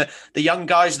with the young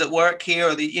guys that work here,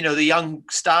 or the young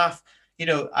staff.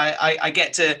 I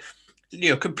get to,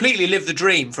 completely live the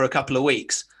dream for a couple of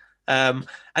weeks. And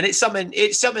it's something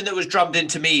that was drummed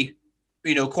into me,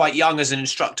 quite young as an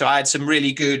instructor. I had some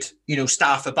really good,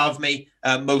 staff above me,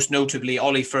 most notably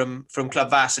Ollie from Club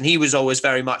Vass. And he was always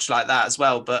very much like that as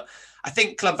well. But I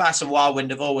think Club Vass and Wild Wind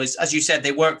have always, as you said,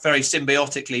 they work very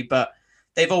symbiotically, but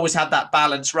they've always had that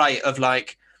balance right of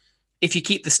like, if you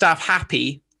keep the staff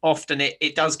happy, often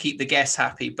it does keep the guests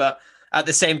happy. But at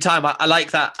the same time, I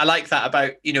like that. I like that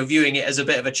about, viewing it as a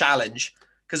bit of a challenge,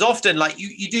 because often like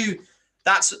you do,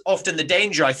 that's often the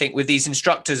danger, I think, with these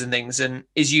instructors and things, and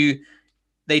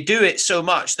they do it so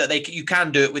much that you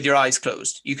can do it with your eyes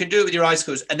closed. You can do it with your eyes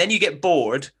closed, and then you get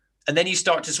bored. And then you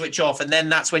start to switch off, and then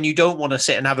that's when you don't want to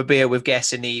sit and have a beer with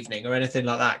guests in the evening or anything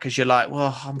like that, because you're like,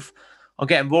 well, I'm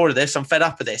getting bored of this. I'm fed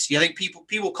up of this. You think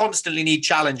people constantly need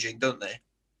challenging, don't they?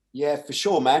 Yeah, for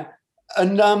sure, man.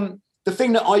 And the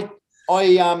thing that I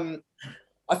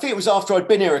think it was after I'd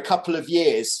been here a couple of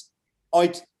years,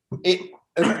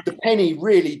 the penny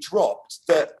really dropped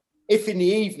that if in the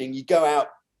evening you go out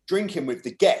drinking with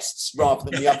the guests rather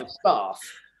than the other staff,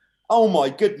 oh my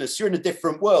goodness, you're in a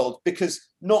different world, because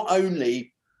not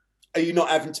only are you not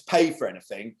having to pay for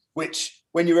anything, which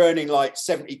when you're earning like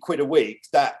 70 quid a week,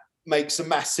 that makes a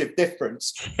massive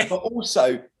difference. But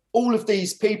also all of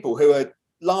these people who are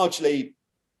largely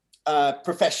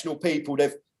professional people,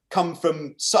 they've come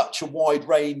from such a wide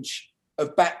range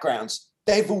of backgrounds.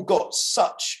 They've all got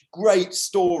such great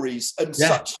stories and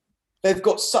they've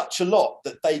got such a lot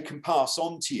that they can pass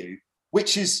on to you,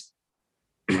 which is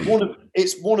one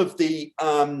of the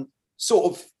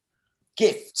sort of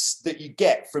gifts that you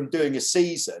get from doing a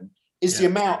season is the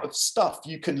amount of stuff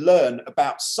you can learn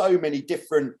about so many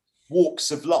different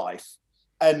walks of life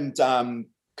and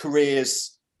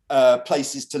careers,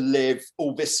 places to live,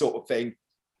 all this sort of thing.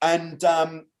 And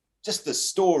just the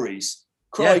stories.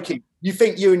 Crikey. Yeah. You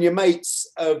think you and your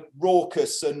mates are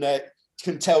raucous and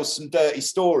can tell some dirty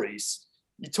stories.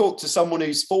 You talk to someone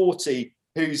who's 40,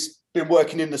 who's been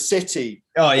working in the city.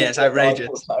 Oh yeah, it's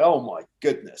outrageous. Like, oh my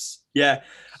goodness. Yeah.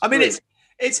 I mean, it's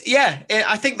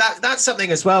I think that's something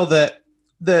as well that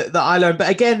I learned. But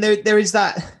again, there is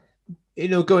that,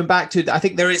 going back to, I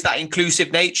think there is that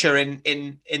inclusive nature in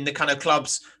the kind of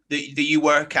clubs that you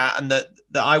work at and that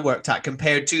I worked at,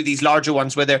 compared to these larger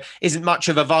ones where there isn't much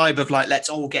of a vibe of like, let's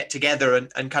all get together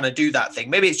and kind of do that thing.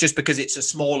 Maybe it's just because it's a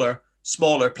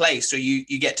smaller place, so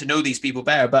you get to know these people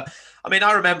better. But I mean,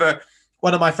 I remember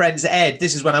one of my friends, Ed,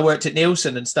 this is when I worked at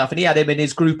Nielsen and stuff, and he had him in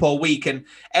his group all week, and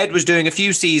Ed was doing a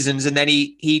few seasons, and then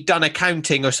he'd done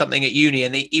accounting or something at uni,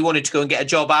 and he wanted to go and get a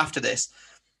job after this.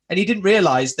 And he didn't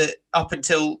realize that up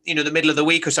until, the middle of the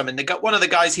week or something, one of the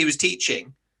guys he was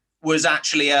teaching was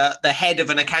actually the head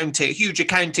of a huge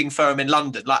accounting firm in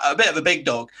London, like a bit of a big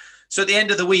dog. So at the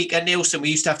end of the week at Nielsen, we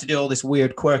used to have to do all this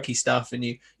weird, quirky stuff, and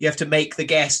you have to make the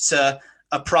guests a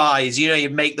prize. You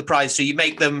make the prize. So you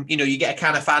make them, you get a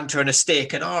can of Fanta and a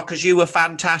stick, and because you were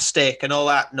fantastic and all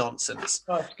that nonsense.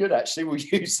 Oh, that's good, actually. We'll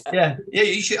use that. Yeah,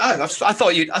 you should. I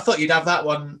thought you'd have that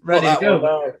one ready to go.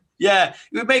 No. Yeah,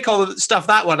 we would make all the stuff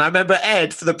that one. I remember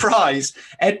Ed, for the prize,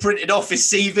 Ed printed off his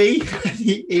CV.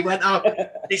 He went up,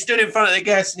 he stood in front of the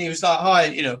guests, and he was like, "Hi,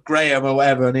 Graham or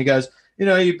whatever," and he goes,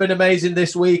 "You've been amazing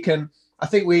this week, and I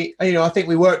think we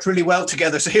worked really well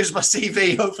together. So here's my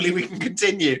CV. Hopefully we can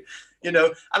continue." And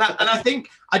I think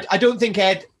I don't think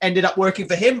Ed ended up working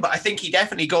for him, but I think he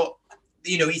definitely got,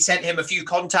 he sent him a few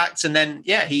contacts, and then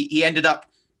he ended up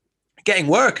getting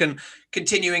work and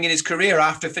continuing in his career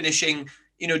after finishing,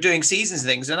 doing seasons and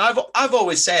things. And I've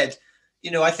always said,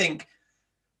 I think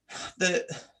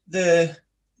the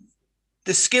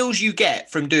skills you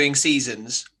get from doing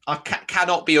seasons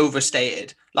cannot be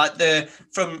overstated. Like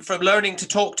from learning to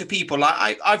talk to people.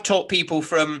 Like I've taught people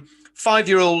from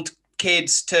 5-year-old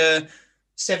kids to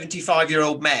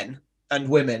 75-year-old men and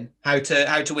women how to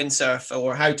windsurf,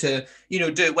 or how to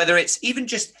do it, whether it's even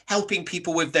just helping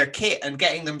people with their kit and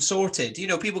getting them sorted,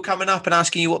 people coming up and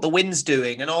asking you what the wind's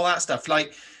doing and all that stuff.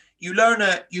 Like you learn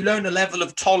a level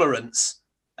of tolerance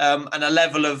and a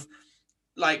level of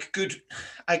like good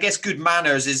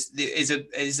manners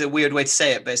is a weird way to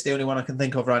say it, but it's the only one I can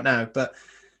think of right now. But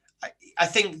I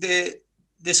think the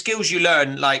skills you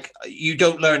learn, like, you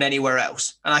don't learn anywhere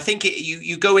else. And I think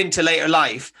you go into later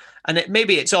life, and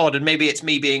maybe it's odd, and maybe it's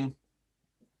me being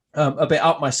a bit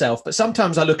up myself, but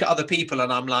sometimes I look at other people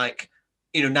and I'm like,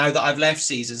 now that I've left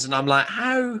seasons, and I'm like,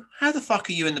 how the fuck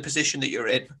are you in the position that you're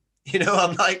in?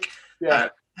 I'm like, Yeah.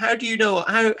 how do you know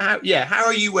how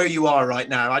are you where you are right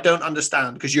now? I don't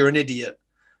understand, because you're an idiot,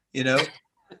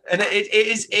 and it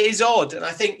is odd. And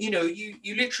I think,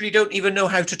 you literally don't even know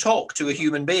how to talk to a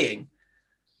human being.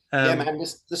 Yeah, man,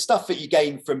 the stuff that you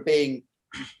gain from being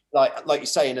like you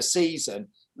say in a season,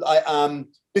 like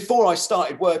before I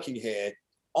started working here,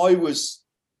 I was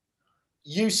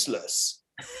useless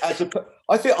I think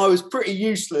I was pretty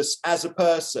useless as a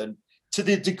person, to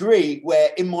the degree where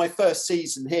in my first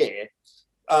season here,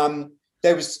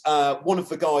 there was one of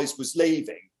the guys was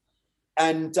leaving,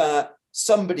 and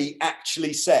somebody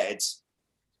actually said,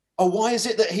 "Oh, why is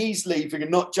it that he's leaving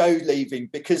and not Joe leaving?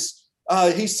 Because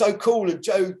he's so cool and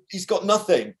Joe, he's got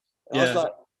nothing." And I was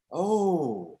like,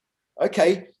 "Oh,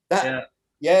 okay,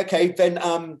 okay."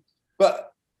 Then,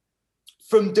 but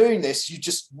from doing this, you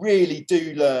just really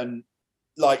do learn,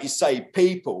 like you say,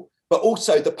 people, but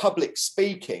also the public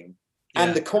speaking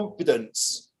and the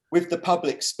confidence with the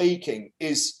public speaking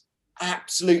is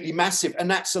absolutely massive.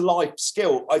 And that's a life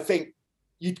skill. I think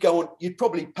you'd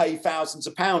probably pay thousands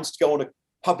of pounds to go on a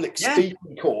public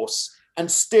speaking course and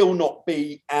still not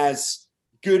be as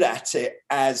good at it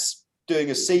as doing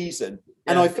a season.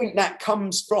 And I think that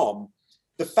comes from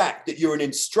the fact that you're an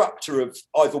instructor of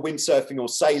either windsurfing or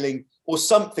sailing or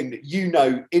something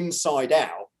that inside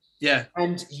out. Yeah.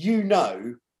 And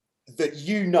that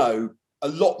a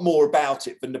lot more about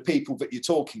it than the people that you're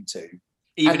talking to.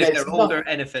 Even if they're older or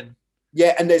anything.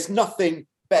 Yeah, and there's nothing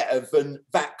better than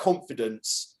that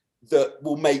confidence that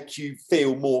will make you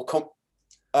feel more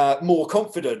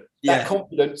confident. Yeah. That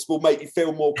confidence will make you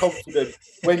feel more confident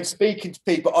when speaking to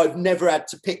people. I've never had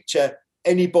to picture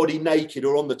anybody naked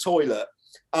or on the toilet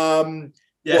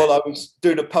while I was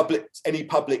doing any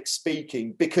public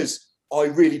speaking, because I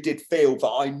really did feel that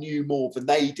I knew more than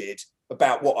they did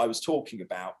about what I was talking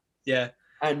about. Yeah.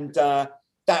 And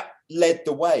that led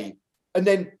the way. And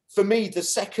then for me, the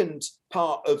second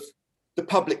part of the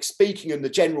public speaking and the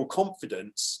general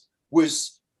confidence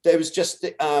was, there was just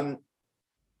at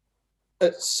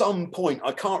some point,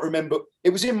 I can't remember, it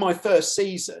was in my first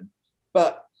season,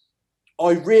 but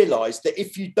I realized that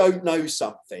if you don't know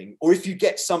something, or if you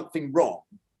get something wrong,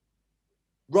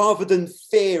 rather than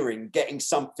fearing getting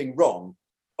something wrong,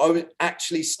 I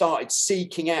actually started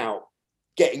seeking out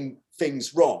getting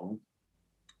things wrong,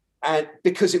 and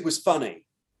because it was funny.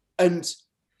 And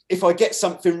if I get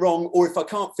something wrong, or if I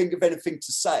can't think of anything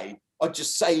to say, I'd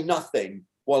just say nothing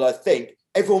while I think.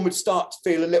 Everyone would start to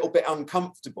feel a little bit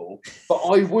uncomfortable, but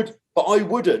I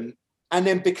wouldn't. And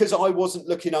then because I wasn't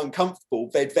looking uncomfortable,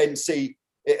 they'd then see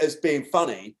it as being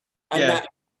funny. And that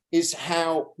is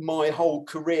how my whole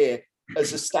career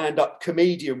as a stand-up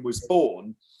comedian was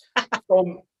born,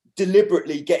 from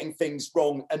deliberately getting things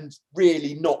wrong and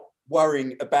really not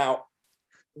worrying about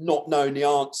not knowing the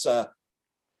answer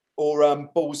or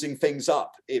ballsing things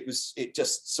up. It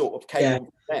just sort of came on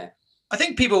from there. I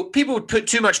think people put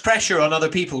too much pressure on other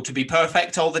people to be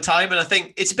perfect all the time. And I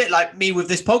think it's a bit like me with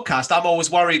this podcast. I'm always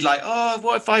worried, like, oh,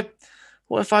 what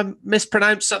if I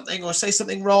mispronounce something or say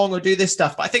something wrong or do this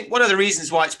stuff? But I think one of the reasons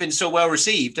why it's been so well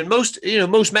received, and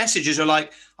most messages are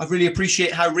like, I really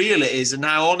appreciate how real it is and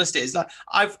how honest it is. Like,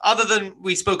 other than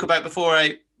we spoke about before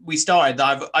we started,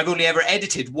 that I've only ever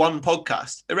edited one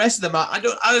podcast. The rest of them,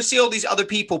 I see all these other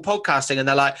people podcasting and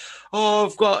they're like,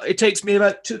 oh, it takes me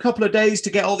about a couple of days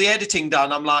to get all the editing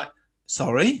done. I'm like,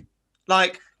 sorry?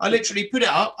 Like, I literally put it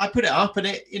up and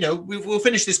it, we'll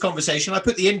finish this conversation. I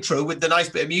put the intro with the nice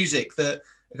bit of music that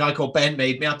a guy called Ben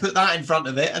made me. I put that in front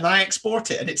of it and I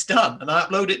export it and it's done. And I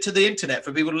upload it to the internet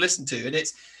for people to listen to. And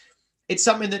it's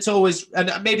something that's always,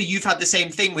 and maybe you've had the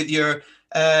same thing with your,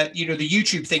 the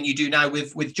YouTube thing you do now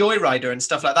with Joyrider and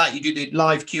stuff like that. You do the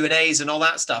live Q&As and all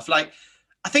that stuff. Like,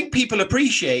 I think people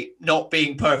appreciate not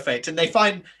being perfect, and they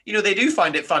find, they do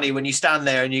find it funny when you stand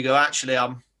there and you go, actually,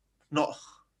 I'm not,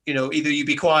 either you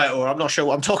be quiet or I'm not sure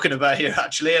what I'm talking about here,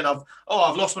 actually. And I've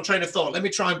lost my train of thought. Let me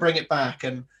try and bring it back.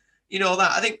 And,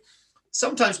 that, I think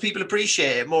sometimes people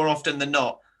appreciate it more often than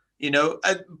not.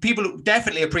 People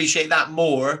definitely appreciate that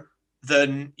more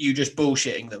than you just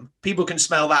bullshitting them. People can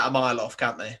smell that a mile off,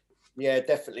 can't they? Yeah,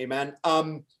 definitely, man.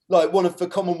 Like one of the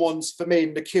common ones for me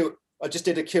in the I just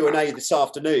did a Q&A this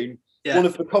afternoon. Yeah. One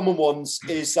of the common ones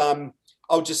is I'll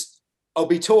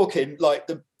be talking, like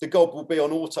the gob will be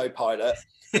on autopilot,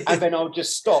 and then I'll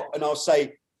just stop and I'll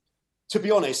say, to be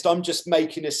honest, I'm just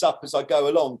making this up as I go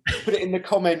along. Put it in the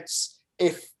comments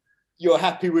if you're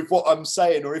happy with what I'm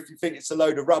saying or if you think it's a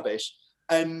load of rubbish.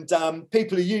 And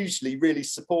people are usually really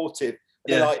supportive.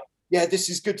 And they're like, yeah, this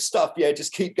is good stuff. Yeah,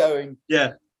 just keep going.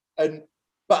 Yeah. And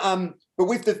but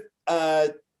with the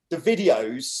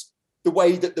videos, the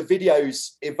way that the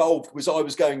videos evolved was I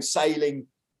was going sailing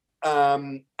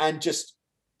and just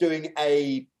doing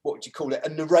a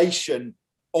narration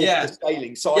of the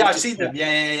sailing. So I've seen them.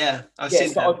 I've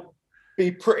seen them. I'd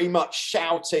be pretty much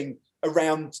shouting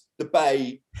around the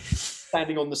bay,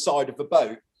 standing on the side of a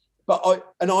boat. But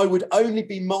I would only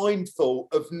be mindful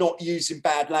of not using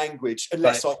bad language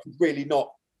unless I could really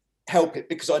not help it,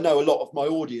 because I know a lot of my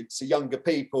audience are younger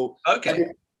people. Okay.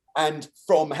 And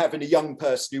from having a young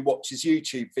person who watches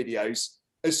YouTube videos,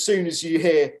 as soon as you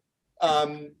hear,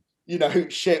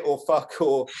 shit or fuck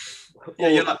or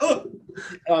you're like, oh.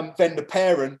 Then the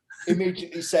parent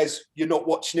immediately says, you're not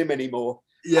watching him anymore.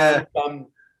 Yeah. And,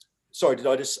 sorry,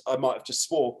 I might have just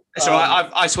swore. It's all right.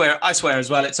 I swear as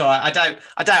well. It's all right.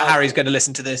 I doubt Harry's going to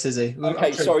listen to this, is he?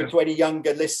 Okay, sorry to any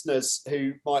younger listeners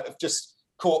who might have just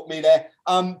caught me there.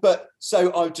 But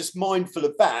so I'm just mindful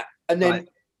of that. And then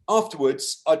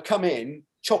afterwards, I'd come in,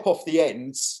 chop off the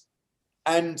ends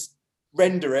and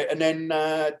render it, and then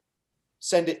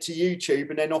send it to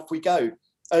YouTube, and then off we go.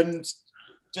 And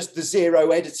just the zero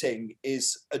editing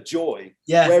is a joy.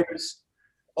 Yeah. Whereas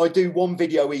I do one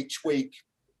video each week.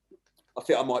 I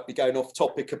think I might be going off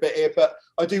topic a bit here, but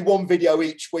I do one video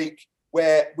each week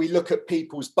where we look at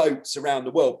people's boats around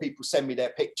the world. People send me their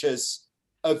pictures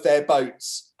of their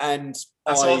boats, and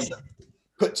I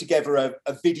put together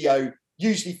a video,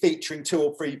 usually featuring 2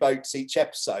 or 3 boats each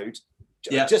episode.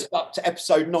 Just up to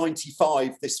episode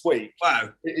 95 this week. Wow.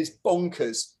 It is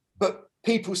bonkers. But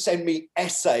people send me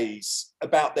essays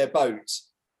about their boats.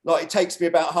 Like, it takes me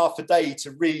about half a day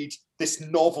to read this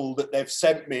novel that they've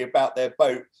sent me about their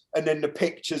boat, and then the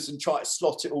pictures, and try to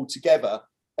slot it all together.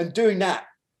 And doing that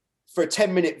for a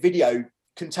 10-minute video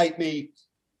can take me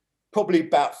probably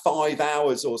about 5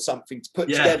 hours or something to put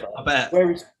together. I bet.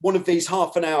 Whereas one of these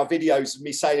half-an-hour videos of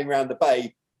me sailing around the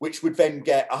bay, which would then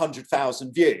get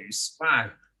 100,000 views.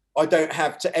 Wow. I don't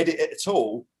have to edit it at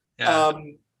all. Yeah.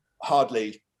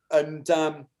 Hardly. And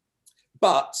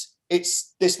but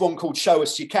it's this one called Show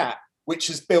Us Your Cat, which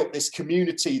has built this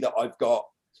community that I've got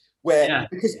where,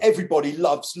 because everybody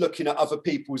loves looking at other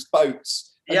people's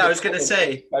boats. Yeah, I was going to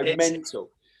say,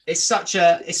 mental. It's such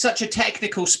a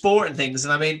technical sport and things.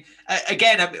 And I mean,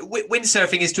 again,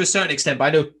 windsurfing is to a certain extent, but I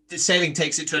know sailing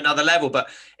takes it to another level. But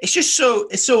it's so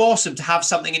awesome to have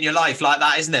something in your life like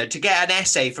that, isn't it? To get an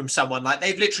essay from someone, like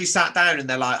they've literally sat down and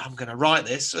they're like, I'm going to write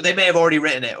this, or they may have already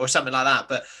written it or something like that.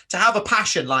 But to have a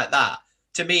passion like that,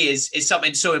 to me, is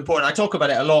something so important. I talk about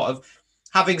it a lot, of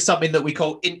having something that we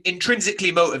call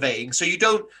intrinsically motivating. So you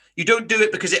don't do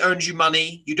it because it earns you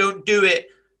money. You don't do it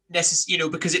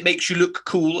because it makes you look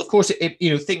cool. Of course,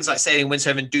 things like sailing,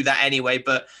 windsurfing do that anyway,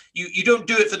 but you don't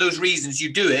do it for those reasons.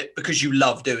 You do it because you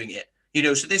love doing it,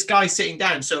 so this guy sitting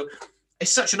down. So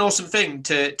it's such an awesome thing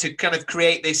to kind of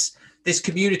create this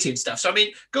community and stuff. So, I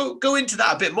mean, go into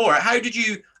that a bit more. How did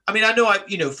you, I mean, I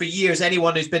know for years,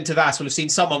 anyone who's been to Vass will have seen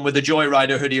someone with a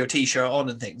Joyrider hoodie or t-shirt on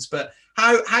and things, but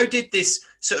how did this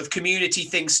sort of community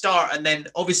thing start? And then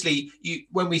obviously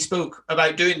when we spoke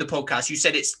about doing the podcast, you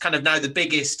said it's kind of now the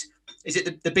biggest, is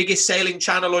it the biggest sailing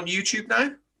channel on YouTube now?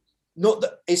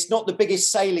 It's not the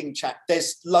biggest sailing chat.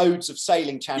 There's loads of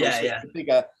sailing channels that are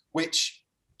bigger, which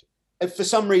for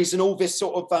some reason, all this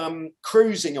sort of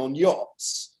cruising on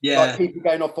yachts, like people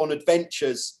going off on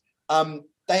adventures,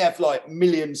 they have like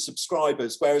million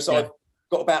subscribers, whereas I've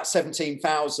got about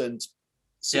 17,000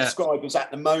 subscribers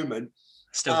at the moment.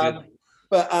 Still good.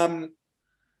 But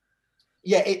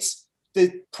it's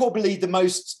probably the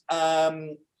most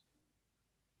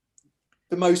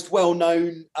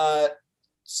well-known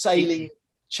sailing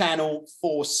channel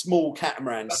for small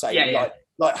catamaran sailing,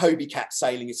 like Hobie Cat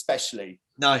sailing especially.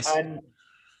 Nice. And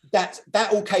that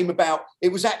all came about.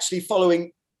 It was actually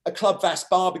following a Club Vass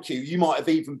barbecue. You might have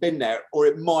even been there, or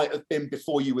it might have been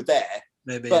before you were there.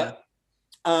 Maybe.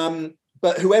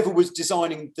 But whoever was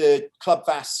designing the Club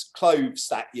Vass clothes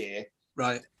that year,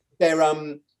 right?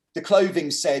 The clothing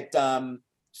said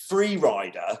Free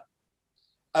Rider,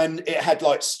 and it had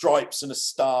like stripes and a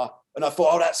star. And I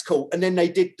thought, oh, that's cool. And then they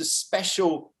did the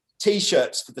special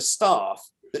T-shirts for the staff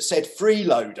that said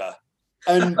Freeloader.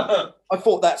 And I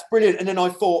thought, that's brilliant. And then I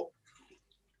thought,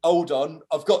 hold on,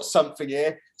 I've got something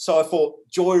here. So I thought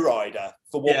Joyrider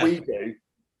for what we do.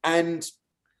 And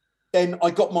then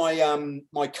I got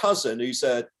my cousin, he's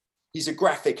a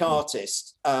graphic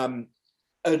artist, and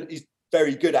he's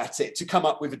very good at it, to come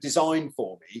up with a design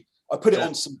for me. I put it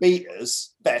on some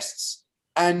beaters vests,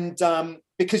 and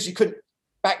because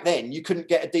back then you couldn't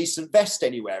get a decent vest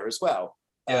anywhere as well.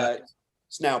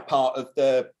 It's now part of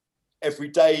the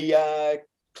everyday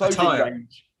clothing attire.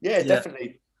 range. Yeah,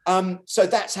 definitely. So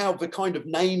that's how the kind of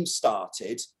name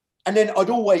started. And then I'd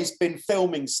always been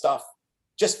filming stuff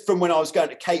just from when I was going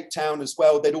to Cape Town as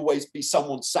well. There'd always be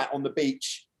someone sat on the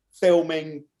beach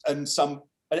filming and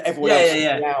everyone else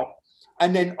was out.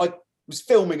 And then I was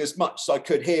filming as much as I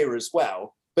could here as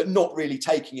well, but not really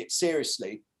taking it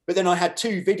seriously. But then I had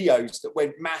 2 videos that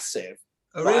went massive.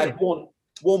 Oh, really? I had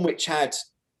one which had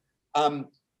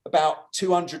about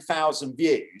 200,000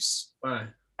 views. Wow.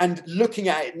 And looking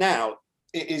at it now,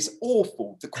 it is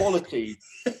awful. The quality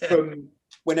from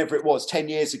whenever it was 10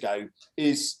 years ago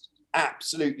is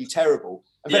absolutely terrible.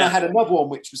 And then I had another one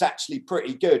which was actually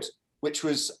pretty good, which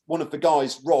was one of the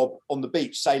guys, Rob, on the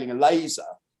beach sailing a laser.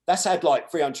 That's had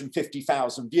like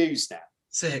 350,000 views now.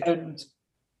 Sick. And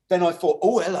then I thought,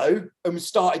 oh, hello. And we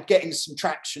started getting some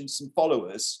traction, some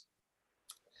followers.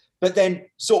 But then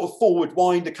sort of forward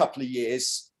wind a couple of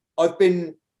years, I've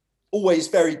been always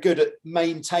very good at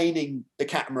maintaining the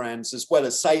catamarans as well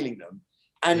as sailing them.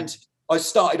 And I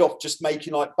started off just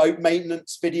making like boat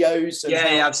maintenance videos. And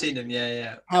I've seen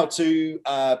them. How to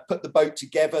put the boat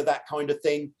together, that kind of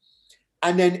thing.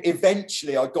 And then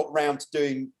eventually I got around to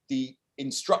doing the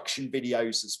instruction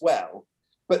videos as well.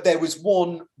 But there was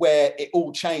one where it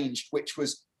all changed, which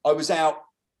was I was out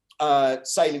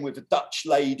sailing with a Dutch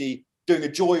lady doing a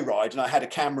joyride, and I had a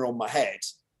camera on my head.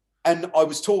 And I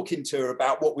was talking to her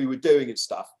about what we were doing and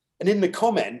stuff. And in the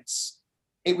comments,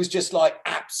 it was just like,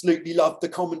 absolutely love the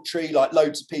commentary, like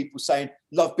loads of people saying,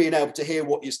 love being able to hear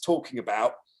what you're talking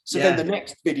about. So then the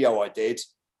next video I did,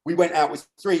 we went out with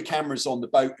 3 cameras on the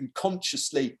boat and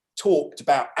consciously talked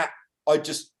about, I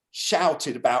just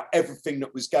shouted about everything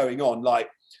that was going on. Like,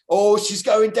 oh, she's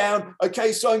going down.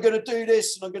 Okay, so I'm going to do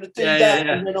this and I'm going to do that.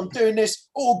 And then I'm doing this.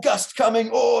 Oh, gust coming.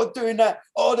 Oh, doing that.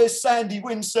 Oh, there's Sandy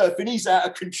windsurfing. He's out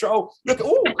of control. Look,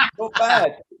 oh, not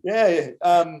bad.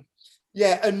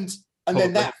 And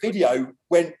then that video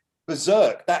went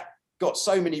berserk. That got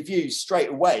so many views straight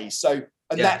away. So,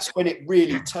 and that's when it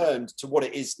really turned to what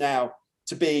it is now,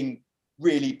 to being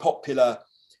really popular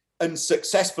and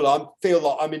successful. I feel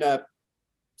like I'm in a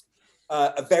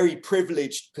very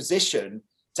privileged position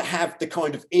to have the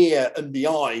kind of ear and the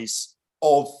eyes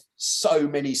of so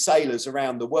many sailors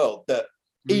around the world that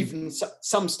even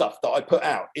some stuff that I put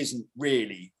out isn't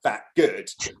really that good.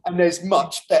 And there's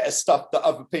much better stuff that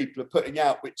other people are putting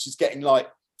out, which is getting like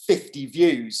 50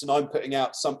 views. And I'm putting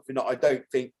out something that I don't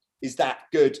think is that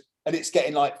good. And it's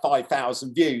getting like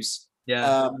 5,000 views.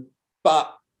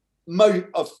 But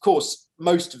of course,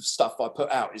 most of the stuff I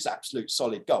put out is absolute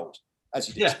solid gold, as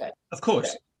you'd expect. Of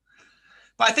course.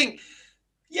 But I think,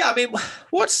 I mean,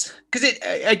 because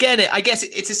I guess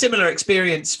it's a similar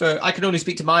experience I can only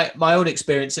speak to my own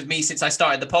experience of me since I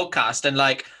started the podcast. And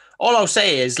like, all I'll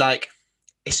say is like,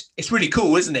 it's really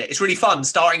cool, isn't it? It's really fun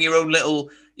starting your own little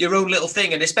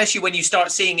thing. And especially when you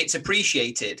start seeing it's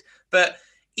appreciated. But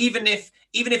even if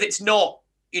it's not,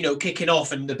 kicking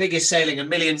off and the biggest sailing and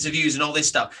millions of views and all this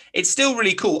stuff, it's still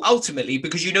really cool ultimately,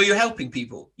 because you're helping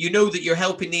people. You know that you're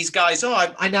helping these guys. Oh,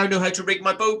 I now know how to rig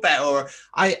my boat better. Or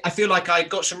I feel like I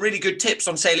got some really good tips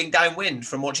on sailing downwind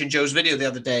from watching Joe's video the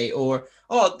other day. Or,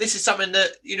 oh, this is something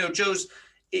that, Joe's,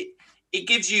 it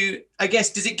gives you, I guess,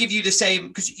 does it give you the same,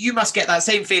 because you must get that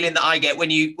same feeling that I get when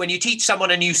you teach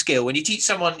someone a new skill, when you teach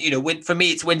someone, for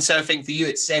me, it's windsurfing, for you,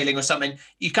 it's sailing or something,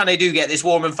 you kind of do get this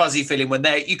warm and fuzzy feeling when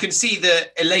you can see the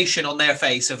elation on their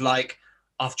face of like,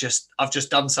 I've just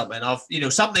done something.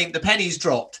 Something, the penny's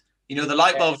dropped, the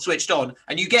light bulb switched on,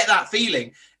 and you get that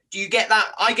feeling. Do you get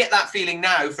that? I get that feeling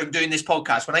now from doing this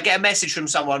podcast. When I get a message from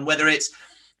someone, whether it's,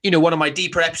 one of my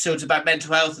deeper episodes about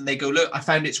mental health, and they go, look, I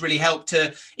found it's really helped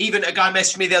to, even a guy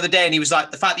messaged me the other day and he was like,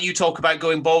 the fact that you talk about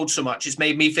going bald so much has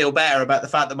made me feel better about the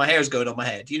fact that my hair's going on my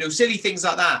head, silly things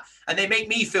like that. And they make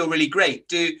me feel really great.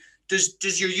 Does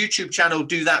your YouTube channel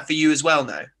do that for you as well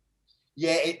now?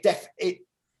 Yeah, it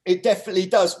definitely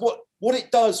does. What it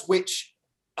does, which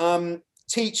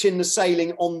teaching the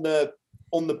sailing on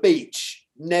the beach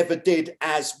never did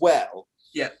as well,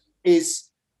 is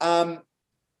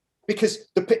because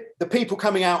the people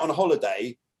coming out on a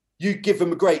holiday, you give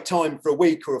them a great time for a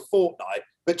week or a fortnight,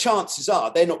 but chances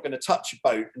are they're not going to touch a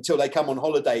boat until they come on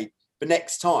holiday the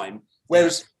next time.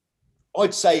 Whereas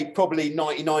I'd say probably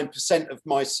 99% of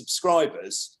my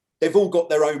subscribers, they've all got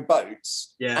their own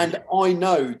boats. And I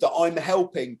know that I'm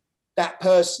helping that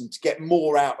person to get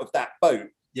more out of that boat,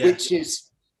 which is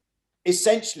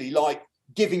essentially like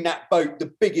giving that boat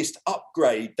the biggest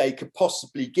upgrade they could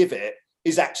possibly give it,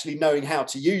 is actually knowing how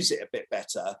to use it a bit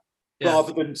better,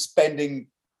 rather than spending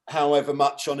however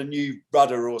much on a new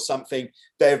rudder or something,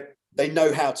 they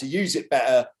know how to use it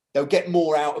better. They'll get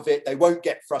more out of it. They won't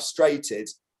get frustrated.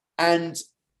 And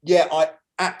yeah, I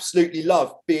absolutely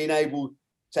love being able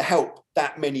to help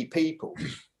that many people.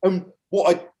 And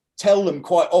what I tell them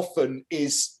quite often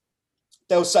is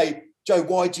they'll say, Joe,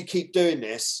 why do you keep doing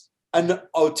this? And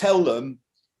I'll tell them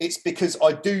it's because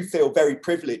I do feel very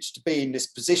privileged to be in this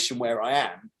position where I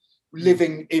am,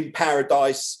 living in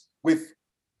paradise with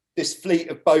this fleet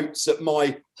of boats at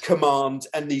my command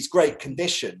and these great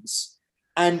conditions.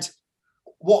 And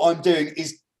what I'm doing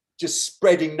is just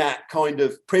spreading that kind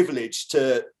of privilege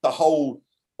to the whole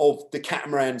of the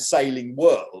catamaran sailing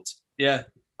world. Yeah.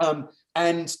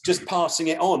 And just passing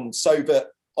it on so that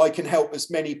I can help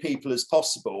as many people as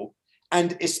possible.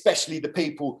 And especially the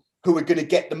people who are going to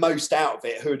get the most out of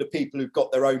it, who are the people who've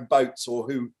got their own boats or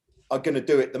who are going to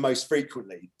do it the most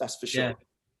frequently. That's for sure.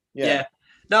 Yeah.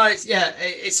 No,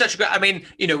 it's such a great, I mean,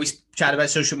 you know, we chatted about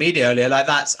social media earlier. Like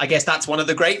I guess that's one of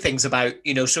the great things about,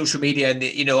 you know, social media and,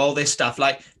 you know, all this stuff.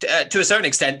 Like to a certain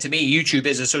extent, to me, YouTube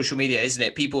is a social media, isn't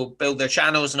it? People build their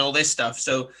channels and all this stuff.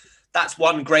 So that's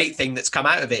one great thing that's come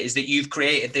out of it, is that you've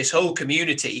created this whole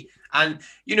community. And,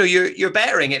 you know, you're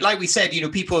bettering it. Like we said, you know,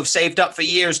 people have saved up for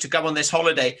years to come on this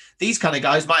holiday. These kind of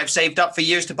guys might have saved up for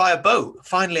years to buy a boat.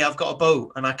 Finally, I've got a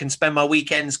boat and I can spend my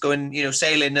weekends going, you know,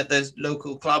 sailing at the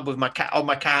local club with my cat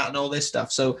and all this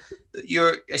stuff. So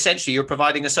you're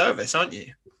providing a service, aren't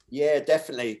you? Yeah,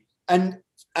 definitely. And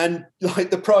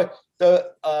like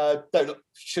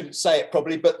shouldn't say it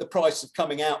probably, but the price of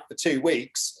coming out for 2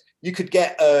 weeks, you could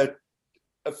get a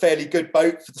fairly good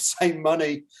boat for the same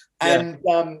money. And,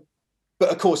 but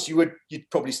of course, you'd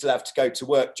probably still have to go to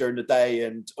work during the day,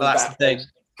 and that's the thing.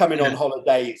 Coming on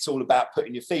holiday, it's all about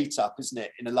putting your feet up, isn't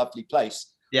it? In a lovely place.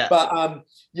 Yeah. But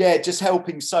just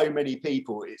helping so many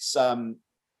people, it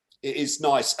is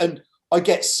nice, and I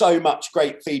get so much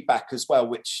great feedback as well,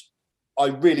 which I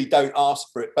really don't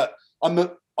ask for it. But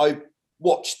I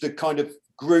watch the kind of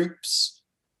groups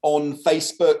on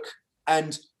Facebook,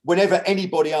 and whenever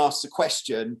anybody asks a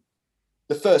question,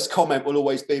 the first comment will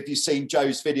always be, "Have you seen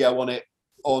Joe's video on it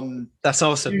on That's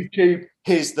awesome. YouTube?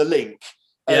 Here's the link."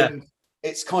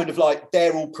 It's kind of like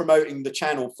they're all promoting the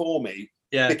channel for me,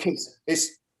 because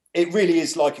it really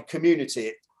is like a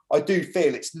community. I do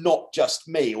feel it's not just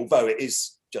me, although it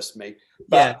is just me,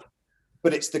 but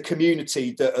it's the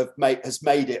community that has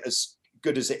made it as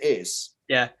good as it is.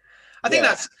 Yeah, I think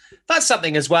that's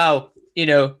something as well. You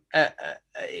know,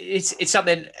 it's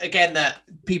something again that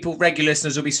regular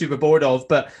listeners will be super bored of,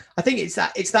 but I think it's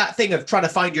that thing of trying to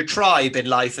find your tribe in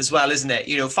life as well, isn't it?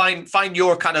 You know, find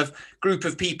your kind of group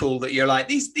of people that you're like,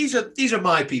 these are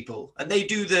my people, and they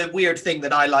do the weird thing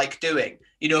that I like doing.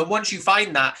 You know, and once you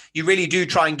find that, you really do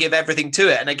try and give everything to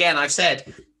it. And again, I've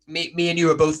said, me and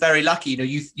you are both very lucky. You know,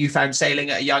 you found sailing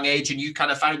at a young age, and you kind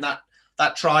of found that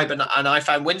tribe, and I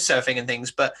found windsurfing and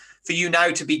things. But for you now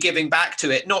to be giving back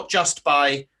to it, not just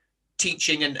by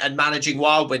teaching and managing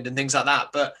Wildwind and things like that,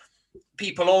 but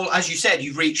people all, as you said,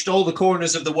 you've reached all the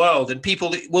corners of the world, and people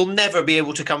that will never be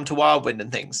able to come to Wildwind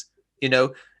and things, you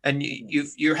know, and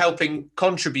you're helping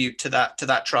contribute to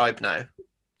that tribe now.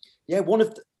 Yeah, one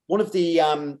of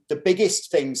the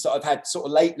biggest things that I've had sort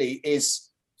of lately is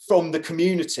from the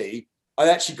community. I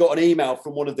actually got an email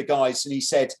from one of the guys, and he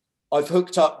said, "I've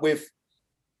hooked up with,"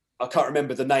 I can't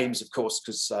remember the names, of course,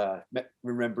 because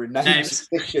remembering names is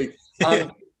an issue.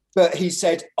 But he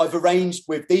said, "I've arranged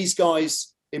with these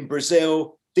guys in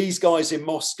Brazil, these guys in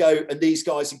Moscow, and these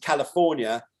guys in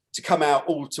California to come out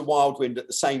all to Wildwind at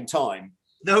the same time."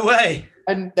 No way.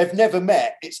 And they've never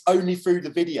met. It's only through the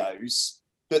videos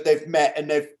that they've met, and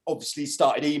they've obviously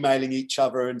started emailing each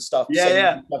other and stuff,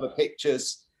 sending each other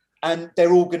pictures. And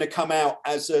they're all going to come out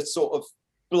as a sort of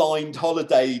blind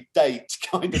holiday date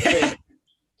kind of thing.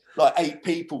 Like 8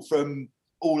 people from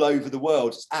all over the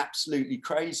world. It's absolutely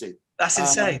crazy. That's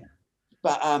insane.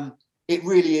 But it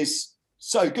really is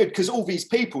so good, because all these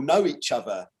people know each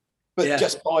other, but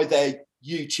just by their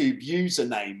YouTube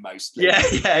username mostly. Yeah.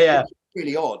 It's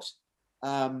really odd.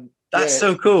 That's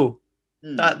so cool.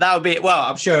 That would be, well,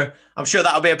 I'm sure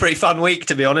that'll be a pretty fun week,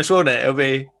 to be honest, won't it? It'll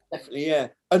be definitely, yeah.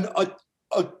 And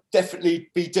I'd definitely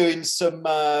be doing some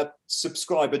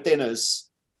subscriber dinners.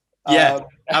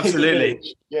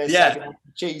 Absolutely.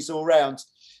 Cheese all round.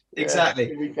 Exactly.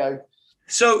 Here we go.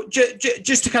 So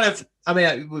just to kind of, I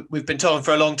mean, we've been talking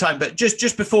for a long time, but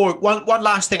just before, one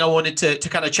last thing I wanted to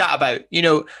kind of chat about. You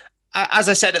know, as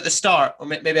I said at the start, or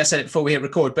maybe I said it before we hit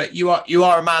record, but you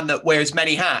are a man that wears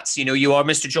many hats. You know, you are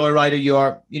Mr. Joyrider, you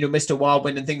are, you know, Mr.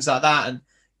 Wildwind and things like that, and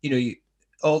you know,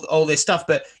 all this stuff.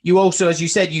 But you also, as you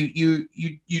said, you're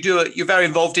very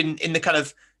involved in the kind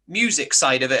of music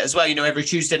side of it as well. You know, every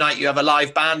Tuesday night you have a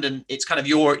live band, and it's kind of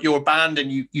your band,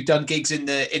 and you've done gigs in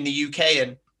the UK,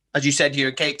 and as you said, here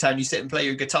in Cape Town, you sit and play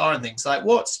your guitar and things. Like,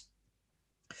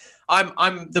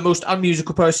 I'm the most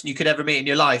unmusical person you could ever meet in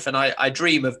your life, and I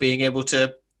dream of being able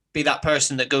to be that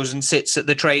person that goes and sits at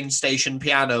the train station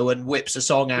piano and whips a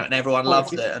song out and everyone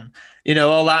loves it, and you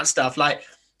know, all that stuff. Like,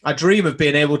 I dream of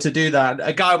being able to do that.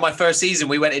 A guy on my first season,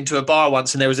 we went into a bar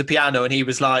once and there was a piano, and he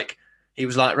was like,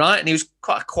 right, and he was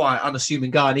quite a quiet, unassuming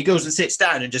guy, and he goes and sits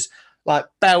down and just like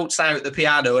belts out the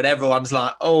piano, and everyone's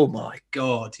like, oh my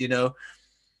God, you know.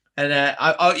 And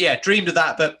I dreamed of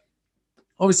that. But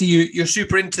obviously you're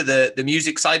super into the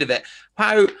music side of it.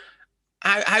 How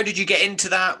did you get into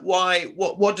that? Why?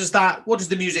 What does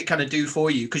the music kind of do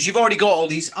for you? Because you've already got all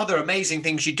these other amazing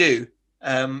things you do.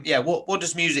 What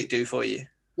does music do for you?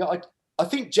 Yeah, I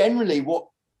think generally what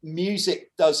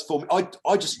music does for me,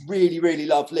 I just really, really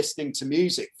love listening to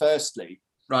music, firstly.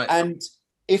 Right. And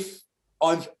if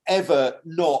I'm ever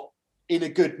not in a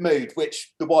good mood,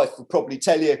 which the wife will probably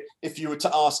tell you if you were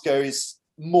to ask her, is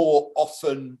more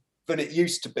often than it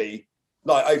used to be.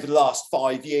 Like over the last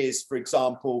 5 years, for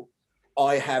example,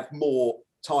 I have more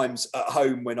times at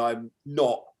home when I'm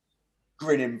not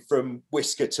grinning from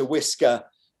whisker to whisker,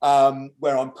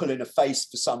 where I'm pulling a face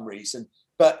for some reason.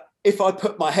 But if I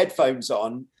put my headphones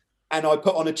on and I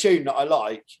put on a tune that I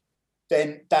like,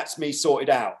 then that's me sorted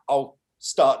out. I'll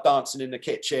start dancing in the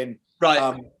kitchen.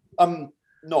 Right. I'm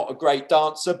not a great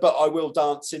dancer, but I will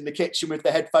dance in the kitchen with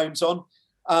the headphones on.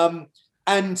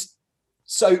 And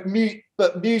so,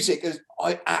 but music is,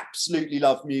 I absolutely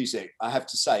love music, I have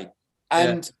to say.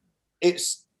 And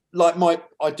it's like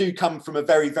I do come from a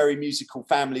very, very musical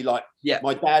family. Like,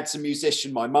 my dad's a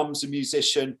musician, my mum's a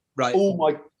musician. Right. All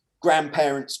my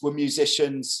grandparents were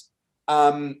musicians.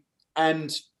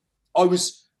 And I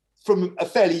was, from a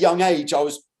fairly young age,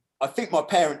 I think my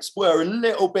parents were a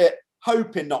little bit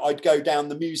hoping that I'd go down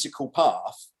the musical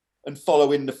path and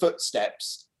follow in the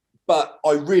footsteps. But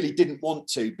I really didn't want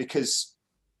to, because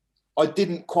I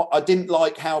didn't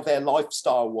like how their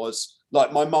lifestyle was.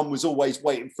 Like, my mum was always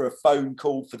waiting for a phone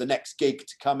call for the next gig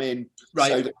to come in.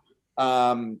 Right.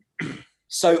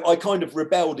 So I kind of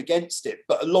rebelled against it.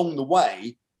 But along the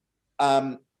way,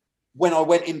 when I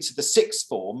went into the sixth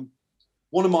form,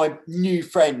 one of my new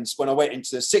friends, when I went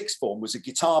into the sixth form, was a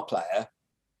guitar player.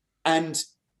 And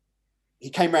he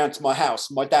came round to my house.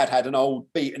 My dad had an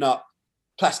old beaten up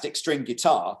plastic string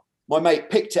guitar. My mate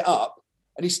picked it up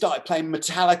and he started playing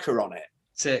Metallica on it.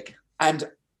 Sick. And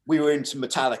we were into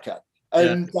Metallica.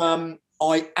 And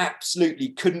I absolutely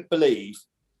couldn't believe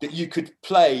that you could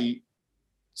play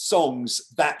songs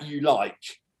that you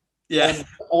like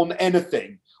on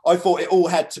anything. I thought it all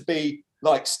had to be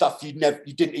like stuff you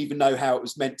didn't even know how it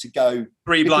was meant to go.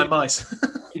 Three Blind Mice.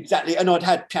 Exactly. And I'd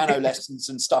had piano lessons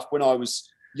and stuff when I was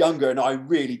younger, and I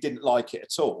really didn't like it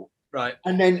at all. Right.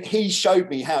 And then he showed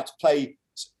me how to play,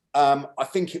 I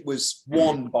think it was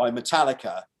One by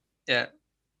Metallica. Yeah.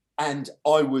 And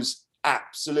I was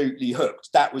absolutely hooked.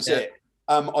 That was it.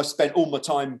 I spent all my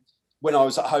time when I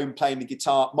was at home playing the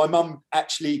guitar. My mum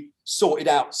actually sorted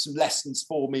out some lessons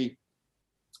for me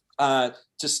to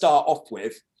start off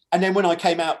with. And then when I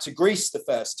came out to Greece the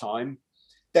first time,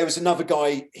 there was another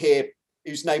guy here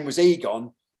whose name was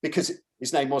Egon, because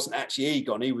his name wasn't actually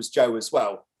Egon. He was Joe as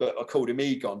well, but I called him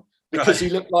Egon because he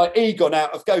looked like Egon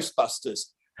out of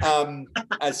Ghostbusters,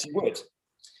 as you would.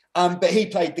 But he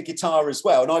played the guitar as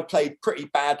well, and I played pretty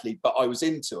badly, but I was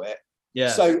into it. Yeah.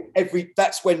 So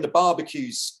that's when the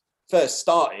barbecues first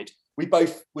started. We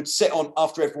both would sit on,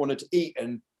 after everyone had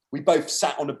eaten, we both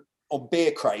sat on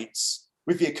beer crates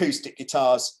with the acoustic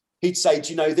guitars. He'd say, "Do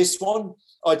you know this one?"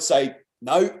 I'd say,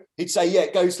 "No." He'd say, "Yeah,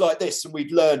 it goes like this," and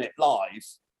we'd learn it live.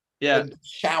 And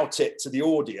shout it to the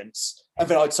audience. And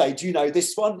then I'd say, "Do you know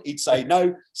this one?" He'd say,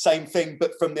 "No." Same thing,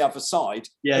 but from the other side.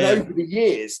 Over the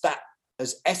years, that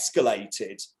has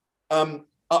escalated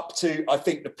up to, I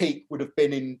think the peak would have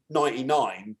been in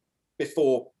 99,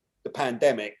 before the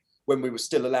pandemic, when we were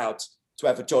still allowed to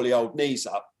have a jolly old knees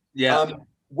up.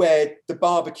 Where the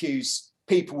barbecues,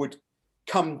 people would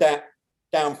come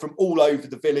down from all over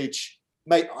the village.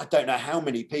 Mate, I don't know how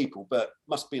many people, but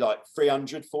must be like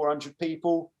 300, 400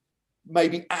 people,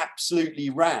 maybe absolutely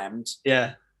rammed.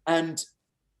 And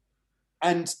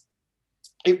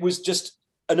it was just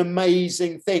an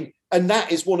amazing thing. And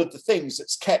that is one of the things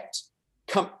that's kept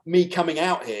me coming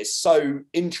out here so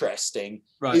interesting,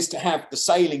 is to have the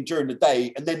sailing during the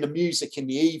day and then the music in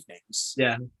the evenings.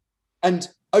 And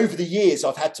over the years,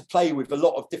 I've had to play with a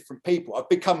lot of different people. I've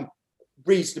become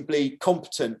reasonably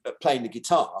competent at playing the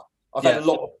guitar. I've had a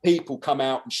lot of people come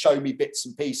out and show me bits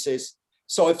and pieces.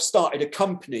 So I've started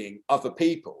accompanying other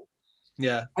people.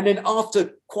 Yeah. And then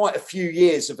after quite a few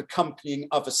years of accompanying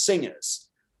other singers,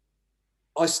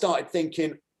 I started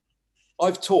thinking,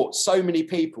 I've taught so many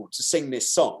people to sing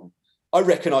this song. I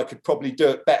reckon I could probably do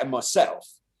it better myself.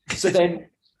 So then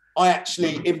I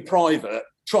actually, in private,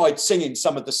 tried singing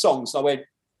some of the songs. I went,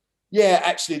 yeah,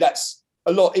 actually, that's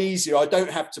a lot easier. I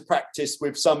don't have to practice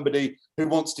with somebody who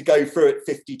wants to go through it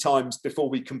 50 times before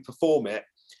we can perform it.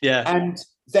 Yeah. And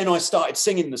then I started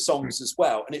singing the songs as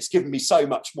well. And it's given me so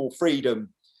much more freedom.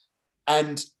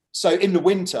 And so in the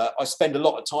winter, I spend a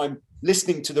lot of time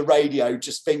listening to the radio,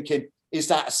 just thinking, is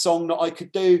that a song that I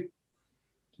could do?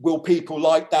 Will people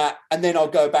like that? And then I'll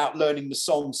go about learning the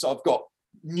song. So I've got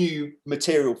new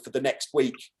material for the next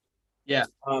week. Yeah.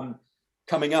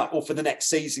 Coming up, or for the next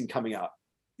season coming up.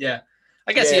 Yeah.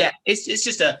 I guess, it's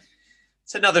just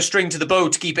it's another string to the bow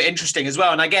to keep it interesting as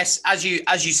well. And I guess, as you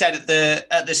said at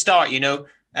the start, you know,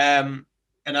 and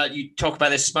you talk about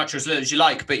this as much or as little as you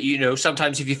like, but you know,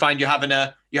 sometimes if you find you're having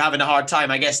a hard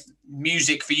time, I guess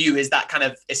music for you is that kind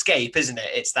of escape, isn't it?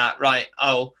 It's that, right,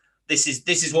 oh, this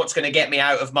is what's going to get me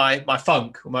out of my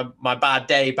funk, or my bad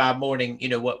day, bad morning, you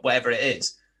know, whatever it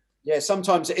is. Yeah,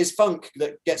 sometimes it is funk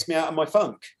that gets me out of my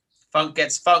funk.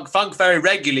 Funk very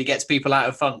regularly gets people out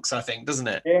of funks, I think, doesn't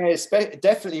it? Yeah,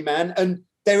 definitely, man. And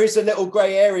there is a little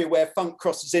grey area where funk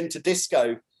crosses into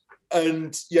disco,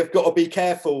 and you've got to be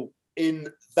careful in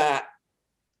that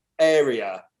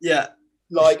area. Yeah.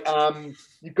 Like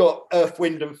you've got Earth,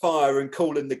 Wind and Fire and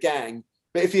Kool and the Gang.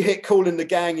 But if you hit Kool and the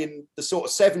Gang in the sort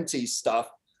of 70s stuff,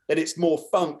 then it's more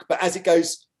funk. But as it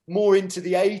goes more into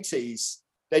the 80s,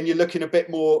 then you're looking a bit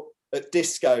more at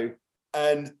disco.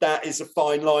 And that is a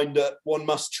fine line that one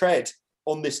must tread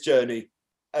on this journey.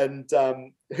 And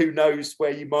who knows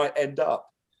where you might end up.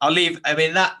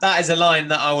 That is a line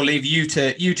that I will leave you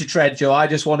to tread, Joe. I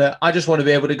just want to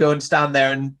be able to go and stand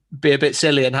there and be a bit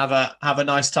silly and have a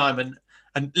nice time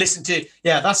and listen to.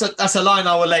 Yeah, that's a line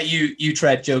I will let you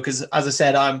tread, Joe, because as I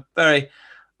said, I'm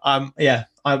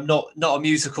not a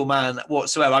musical man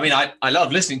whatsoever. I mean, I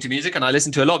love listening to music, and I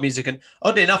listen to a lot of music, and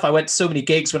oddly enough, I went to so many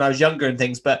gigs when I was younger and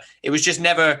things, but it was just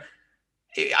never,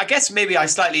 I guess maybe I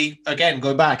slightly, again,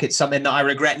 going back, it's something that I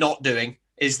regret not doing,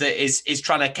 is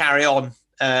trying to carry on,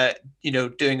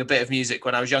 doing a bit of music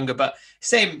when I was younger. But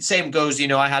same goes, you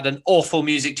know, I had an awful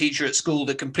music teacher at school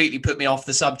that completely put me off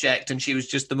the subject, and she was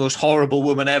just the most horrible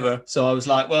woman ever. So I was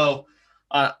like, well,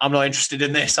 I'm not interested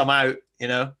in this. I'm out, you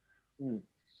know?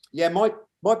 Yeah,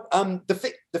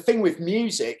 the thing with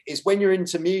music is when you're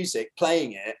into music,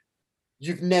 playing it,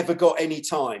 you've never got any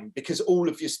time, because all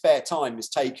of your spare time is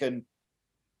taken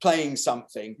playing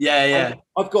something. Yeah. And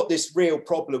I've got this real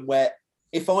problem where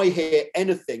if I hear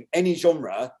anything, any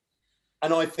genre,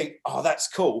 and I think, oh, that's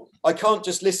cool, I can't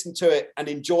just listen to it and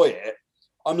enjoy it.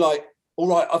 I'm like, all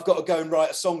right, I've got to go and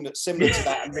write a song that's similar to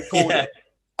that and record it.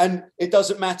 And it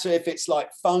doesn't matter if it's like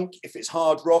funk, if it's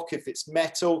hard rock, if it's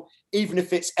metal, even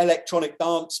if it's electronic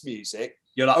dance music.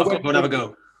 You're like, I've got to go and have a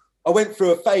go. I went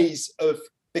through a phase of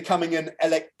becoming an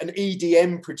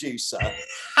EDM producer,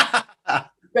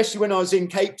 especially when I was in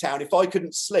Cape Town. If I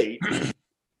couldn't sleep,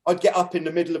 I'd get up in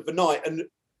the middle of the night and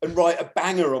write a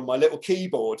banger on my little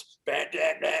keyboard.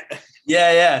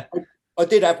 Yeah. I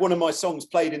did have one of my songs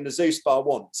played in the Zeus bar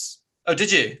once. Oh,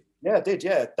 did you? Yeah, I did.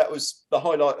 Yeah, that was the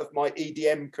highlight of my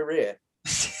EDM career.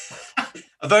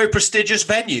 A very prestigious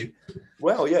venue.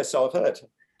 Well, yeah, so I've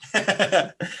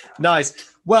heard.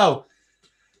 Nice. Well,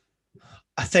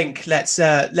 I think let's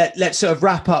sort of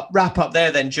wrap up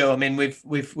there then, Joe. I mean,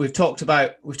 we've talked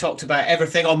about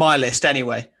everything on my list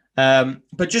anyway.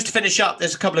 But just to finish up,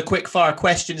 there's a couple of quick fire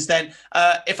questions then.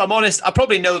 If I'm honest, I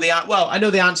probably know I know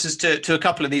the answers to a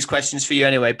couple of these questions for you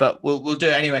anyway, but we'll do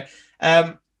it anyway.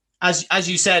 As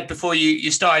you said before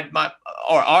you started,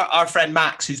 our friend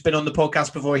Max, who's been on the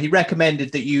podcast before, he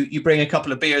recommended that you bring a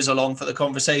couple of beers along for the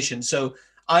conversation. So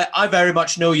I very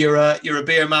much know you're a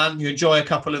beer man. You enjoy a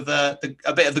couple of a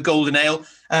bit of the golden ale.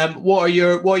 What are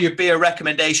your beer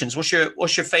recommendations? What's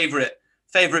your favorite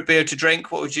beer to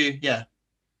drink? What would you? Yeah.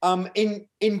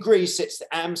 In Greece, it's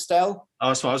the Amstel. Oh,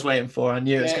 that's what I was waiting for. I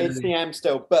knew it's the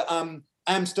Amstel, but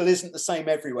Amstel isn't the same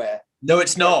everywhere. No,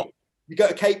 it's not. You go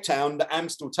to Cape Town, the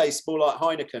Amstel tastes more like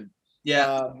Heineken.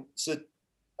 Yeah. So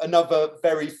another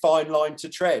very fine line to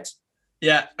tread.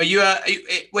 Yeah. Are you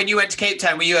when you went to Cape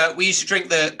Town, we used to drink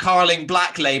the Carling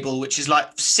Black Label, which is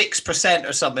like 6%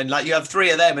 or something. Like you have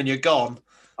 3 of them and you're gone.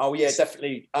 Oh yeah,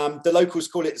 definitely. The locals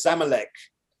call it Zamalek.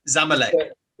 Zamalek.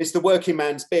 It's the working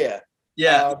man's beer.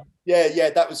 Yeah.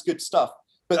 Yeah, that was good stuff.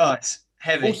 But it's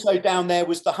heavy. Also down there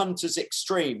was the Hunter's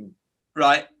Extreme.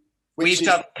 Right. We used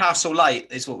to have Castle Light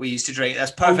is what we used to drink.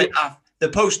 That's perfect. The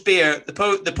post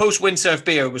windsurf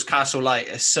beer was Castle Light.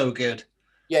 It's so good.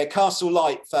 Yeah, Castle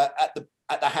Light at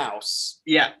the house.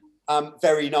 Yeah.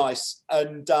 Very nice.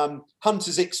 And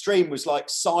Hunter's Extreme was like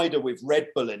cider with Red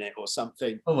Bull in it or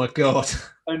something. Oh my God.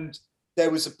 And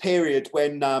there was a period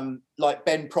when like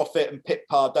Ben Prophet and Pip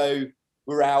Pardo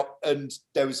were out, and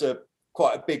there was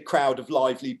quite a big crowd of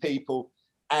lively people,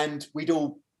 and we'd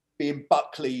all be in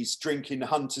Buckley's drinking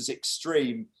Hunter's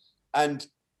Extreme, and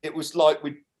it was like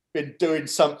we'd been doing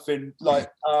something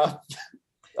like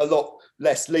a lot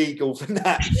less legal than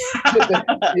that.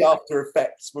 The after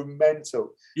effects were mental.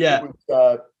 Yeah. It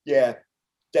was,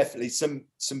 definitely some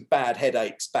bad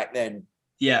headaches back then.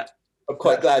 Yeah. I'm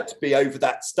quite glad to be over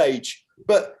that stage.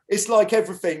 But it's like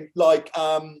everything, like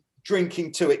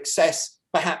drinking to excess,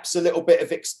 perhaps a little bit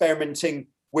of experimenting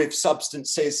with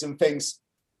substances and things.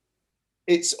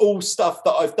 It's all stuff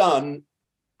that I've done,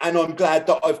 and I'm glad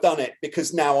that I've done it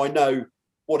because now I know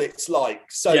what it's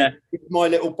like. So if my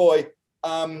little boy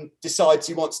decides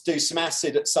he wants to do some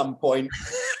acid at some point,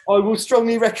 I will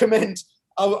strongly recommend,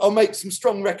 I'll make some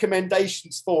strong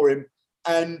recommendations for him.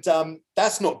 And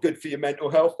that's not good for your mental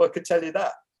health, I could tell you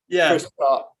that. Yeah. For a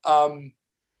start.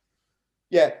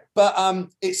 But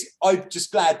I'm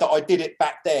just glad that I did it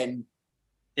back then.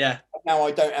 Yeah. Now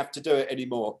I don't have to do it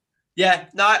anymore. Yeah.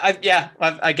 No,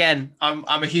 I'm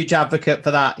a huge advocate for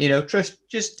that. You know, just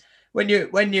when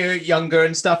you're younger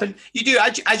and stuff, and you do,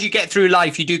 as you get through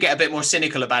life, you do get a bit more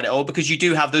cynical about it all because you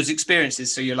do have those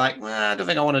experiences. So you're like, well, I don't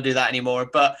think I want to do that anymore.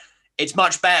 But it's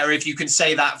much better if you can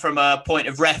say that from a point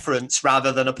of reference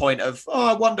rather than a point of, oh,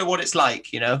 I wonder what it's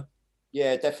like, you know?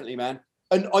 Yeah, definitely, man.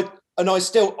 And I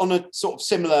still, on a sort of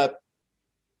similar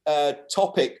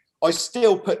topic, I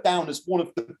still put down as one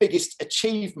of the biggest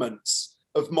achievements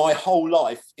of my whole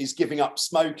life is giving up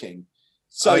smoking.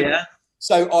 So,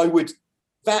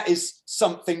 that is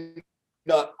something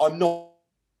that I'm not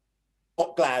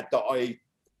glad that I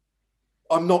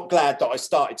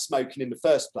started smoking in the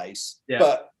first place,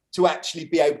 but to actually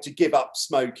be able to give up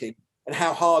smoking and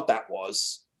how hard that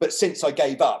was. But since I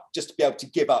gave up, just to be able to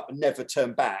give up and never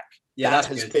turn back, that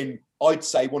has been, I'd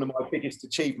say, one of my biggest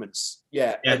achievements.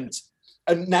 Yeah.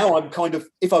 And now I'm kind of,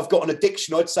 if I've got an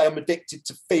addiction, I'd say I'm addicted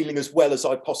to feeling as well as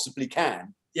I possibly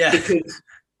can. Yeah. Because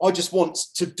I just want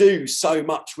to do so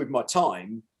much with my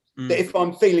time that if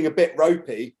I'm feeling a bit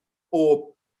ropey or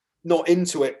not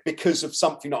into it because of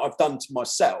something that I've done to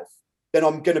myself, then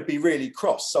I'm going to be really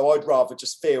cross. So I'd rather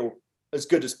just feel as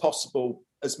good as possible,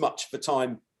 as much of the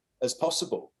time as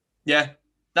possible. Yeah.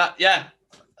 That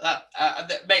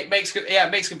makes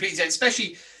complete sense,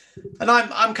 especially, and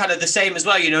I'm kind of the same as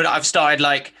well, you know, that I've started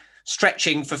like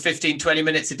stretching for 15-20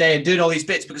 minutes a day and doing all these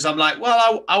bits because I'm like,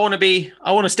 well, I want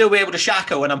to still be able to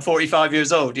shaka when I'm 45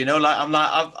 years old, you know, like I'm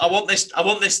like, I want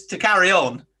this to carry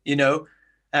on, you know.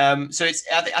 So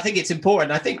I think it's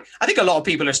important. I think a lot of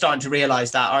people are starting to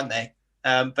realize that, aren't they?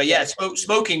 But yeah,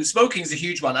 smoking's a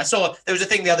huge one. I saw there was a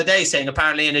thing the other day saying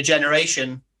apparently in a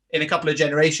couple of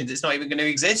generations, it's not even going to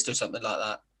exist or something like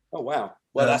that. Oh, wow.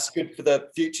 Well, that's good for the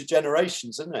future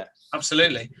generations, isn't it?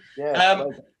 Absolutely. Yeah.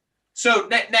 So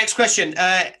next question.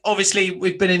 Obviously,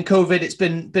 we've been in COVID. It's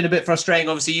been a bit frustrating.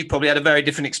 Obviously, you've probably had a very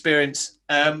different experience.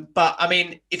 But I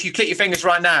mean, if you click your fingers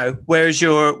right now, where's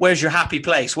your happy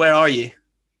place? Where are you?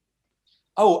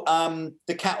 Oh,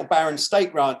 the Cattle Baron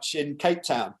Steak Ranch in Cape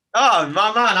Town. Oh,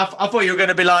 my man, I thought you were going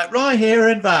to be like right here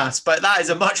in Vass, but that is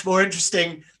a much more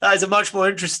interesting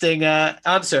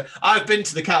answer. I've been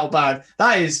to the Cattle Baron.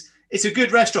 It's a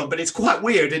good restaurant, but it's quite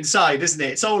weird inside, isn't it?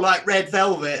 It's all like red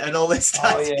velvet and all this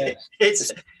stuff. Oh, yeah.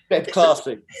 It's dead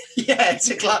classy. Yeah, it's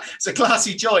a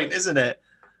classy joint, isn't it?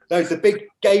 No, the big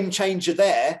game changer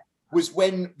there was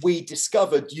when we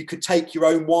discovered you could take your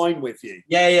own wine with you.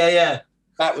 Yeah.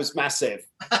 That was massive.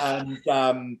 And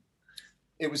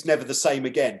it was never the same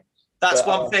again. That's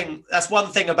one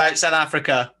thing about South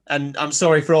Africa, and I'm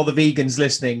sorry for all the vegans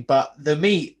listening, but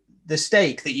the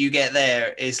steak that you get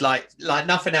there is like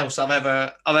nothing else I've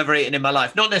ever eaten in my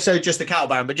life. Not necessarily just the Cattle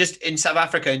Baron, but just in South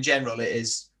Africa in general,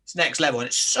 it's next level, and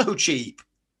it's so cheap.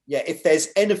 Yeah, if there's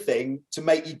anything to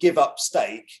make you give up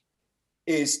steak,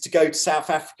 is to go to South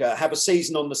Africa, have a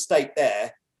season on the steak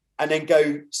there, and then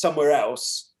go somewhere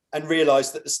else and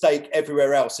realise that the steak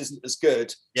everywhere else isn't as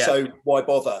good. Yeah. So why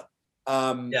bother?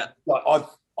 Like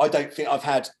I don't think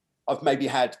I've maybe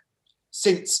had,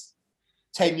 since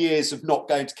 10 years of not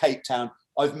going to Cape Town,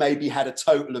 I've maybe had a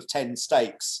total of 10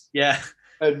 steaks. Yeah.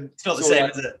 And it's not the same,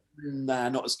 is it? Nah,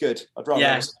 not as good. I'd rather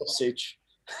have a sausage.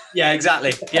 Yeah,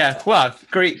 exactly. Yeah. Well,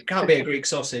 Greek can't be a Greek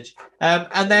sausage.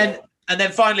 And then And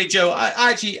then finally, Joe,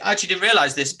 I actually didn't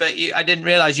realize this, but I didn't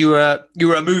realize you were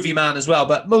a movie man as well.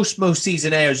 But most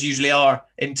season airs usually are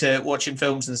into watching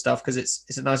films and stuff because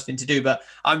it's a nice thing to do. But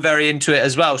I'm very into it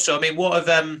as well. So I mean, what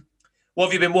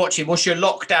have you been watching? What's your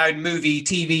lockdown movie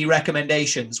TV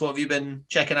recommendations? What have you been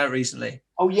checking out recently?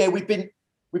 Oh yeah, we've been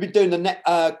doing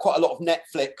quite a lot of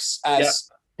Netflix as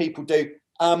people do.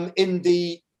 In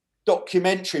the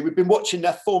documentary, we've been watching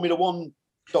the Formula One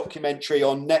documentary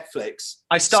on Netflix.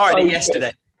 I started it yesterday.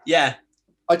 Good. Yeah.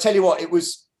 I tell you what, it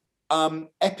was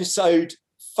episode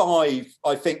 5,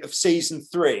 I think, of season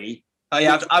 3. Oh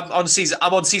yeah, I'm on season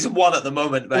 1 at the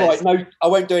moment, mate. Right, no, I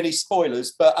won't do any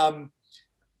spoilers, but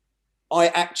I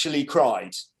actually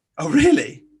cried. Oh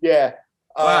really? Yeah.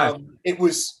 Wow.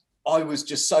 I was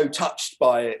just so touched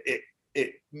by it.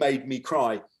 It made me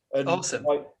cry. And awesome.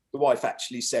 The wife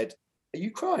actually said, "Are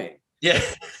you crying?" Yeah.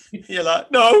 You're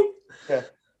like, no. Yeah.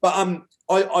 But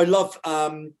I love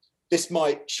this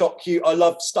might shock you. I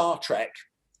love Star Trek.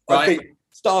 Right. I think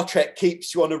Star Trek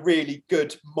keeps you on a really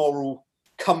good moral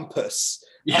compass.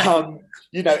 Yeah.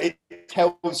 It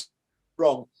tells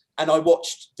wrong. And I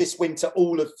watched this winter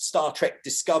all of Star Trek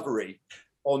Discovery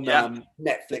on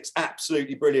Netflix.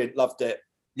 Absolutely brilliant. Loved it.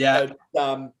 Yeah.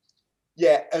 And,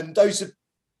 and those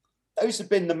have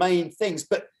been the main things.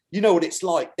 But you know what it's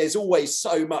like. There's always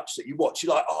so much that you watch.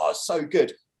 You're like, oh, it's so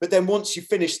good. But then once you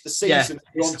finish the season,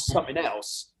 you're on to something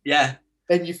else. Yeah.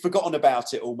 Then you've forgotten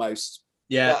about it almost.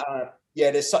 Yeah. But,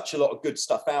 there's such a lot of good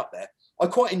stuff out there. I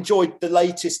quite enjoyed the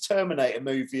latest Terminator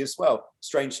movie as well,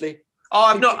 strangely. Oh,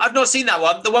 I've not seen that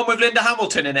one. The one with Linda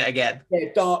Hamilton in it again. Yeah,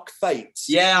 Dark Fate.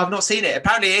 Yeah, I've not seen it.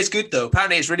 Apparently it is good though.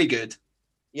 Apparently it's really good.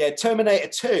 Yeah, Terminator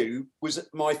 2 was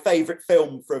my favourite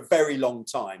film for a very long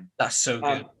time. That's so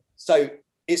good. So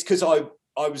it's because I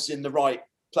was in the right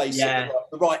place at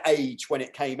the right age when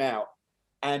it came out.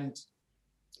 And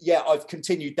I've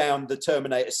continued down the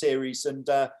Terminator series and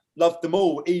loved them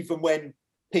all. Even when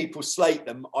people slate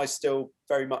them, I still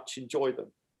very much enjoy them.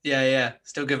 Yeah.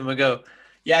 Still give them a go.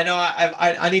 Yeah, no,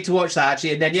 I need to watch that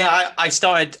actually. And then, I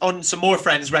started on some more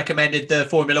friends recommended the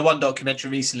Formula One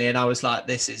documentary recently. And I was like,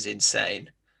 this is insane.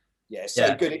 Yeah,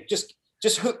 so good. It just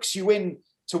hooks you in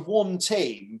to one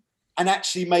team and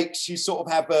actually makes you sort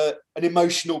of have an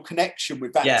emotional connection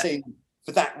with that team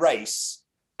for that race.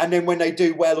 And then when they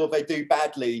do well or they do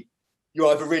badly, you're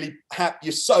either really happy,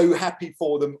 you're so happy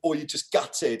for them, or you're just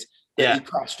gutted that you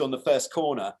crashed on the first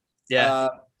corner. Yeah.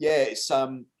 It's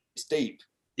deep.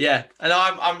 Yeah, and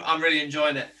I'm really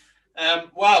enjoying it.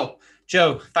 Wow,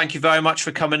 Joe, thank you very much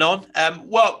for coming on.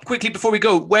 Well, quickly before we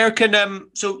go, where can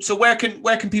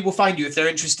where can people find you if they're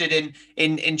interested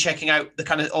in checking out the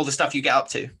kind of all the stuff you get up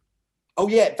to? Oh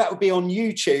yeah, that would be on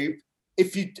YouTube.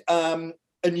 If you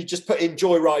and you just put in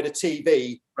Joyrider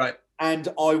TV, right? And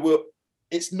I will.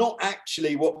 It's not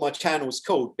actually what my channel's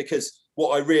called, because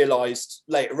what I realised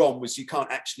later on was you can't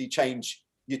actually change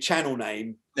your channel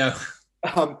name. No.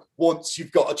 Once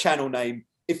you've got a channel name,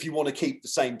 if you want to keep the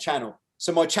same channel.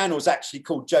 So my channel is actually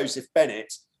called Joseph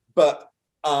Bennett, but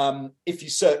if you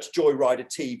search Joyrider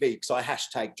TV, because I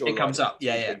hashtag Joyrider, it comes up,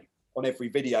 on every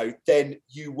video, then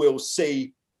you will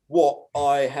see what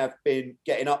I have been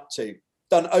getting up to.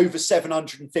 Done over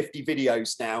 750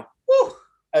 videos now. Woo!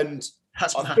 And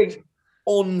that's I think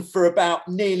on for about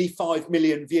nearly 5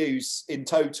 million views in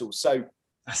total. So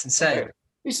that's insane.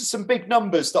 These are some big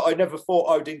numbers that I never thought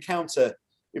I would encounter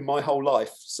in my whole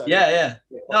life. So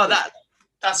no,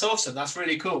 that's awesome. That's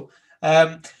really cool.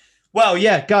 Well,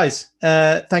 guys,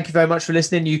 thank you very much for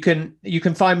listening. You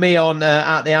can find me on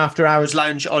at the After Hours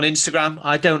Lounge on Instagram.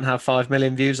 I don't have 5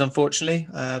 million views, unfortunately,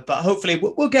 but hopefully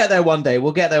we'll get there one day.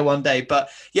 But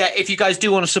if you guys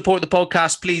do want to support the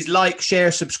podcast, please like,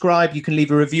 share, subscribe. You can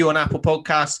leave a review on Apple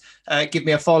Podcasts. Give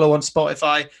me a follow on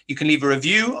Spotify. You can leave a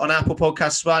review on Apple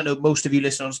Podcasts as well. I know most of you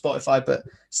listen on Spotify, but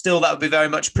still, that would be very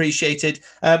much appreciated.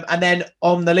 And then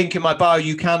on the link in my bio,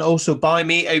 you can also buy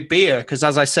me a beer, because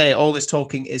as I say, all this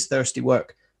talking is thirsty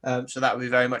work. So that would be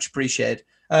very much appreciated.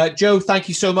 Joe, thank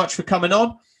you so much for coming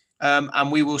on.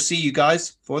 And we will see you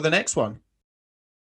guys for the next one.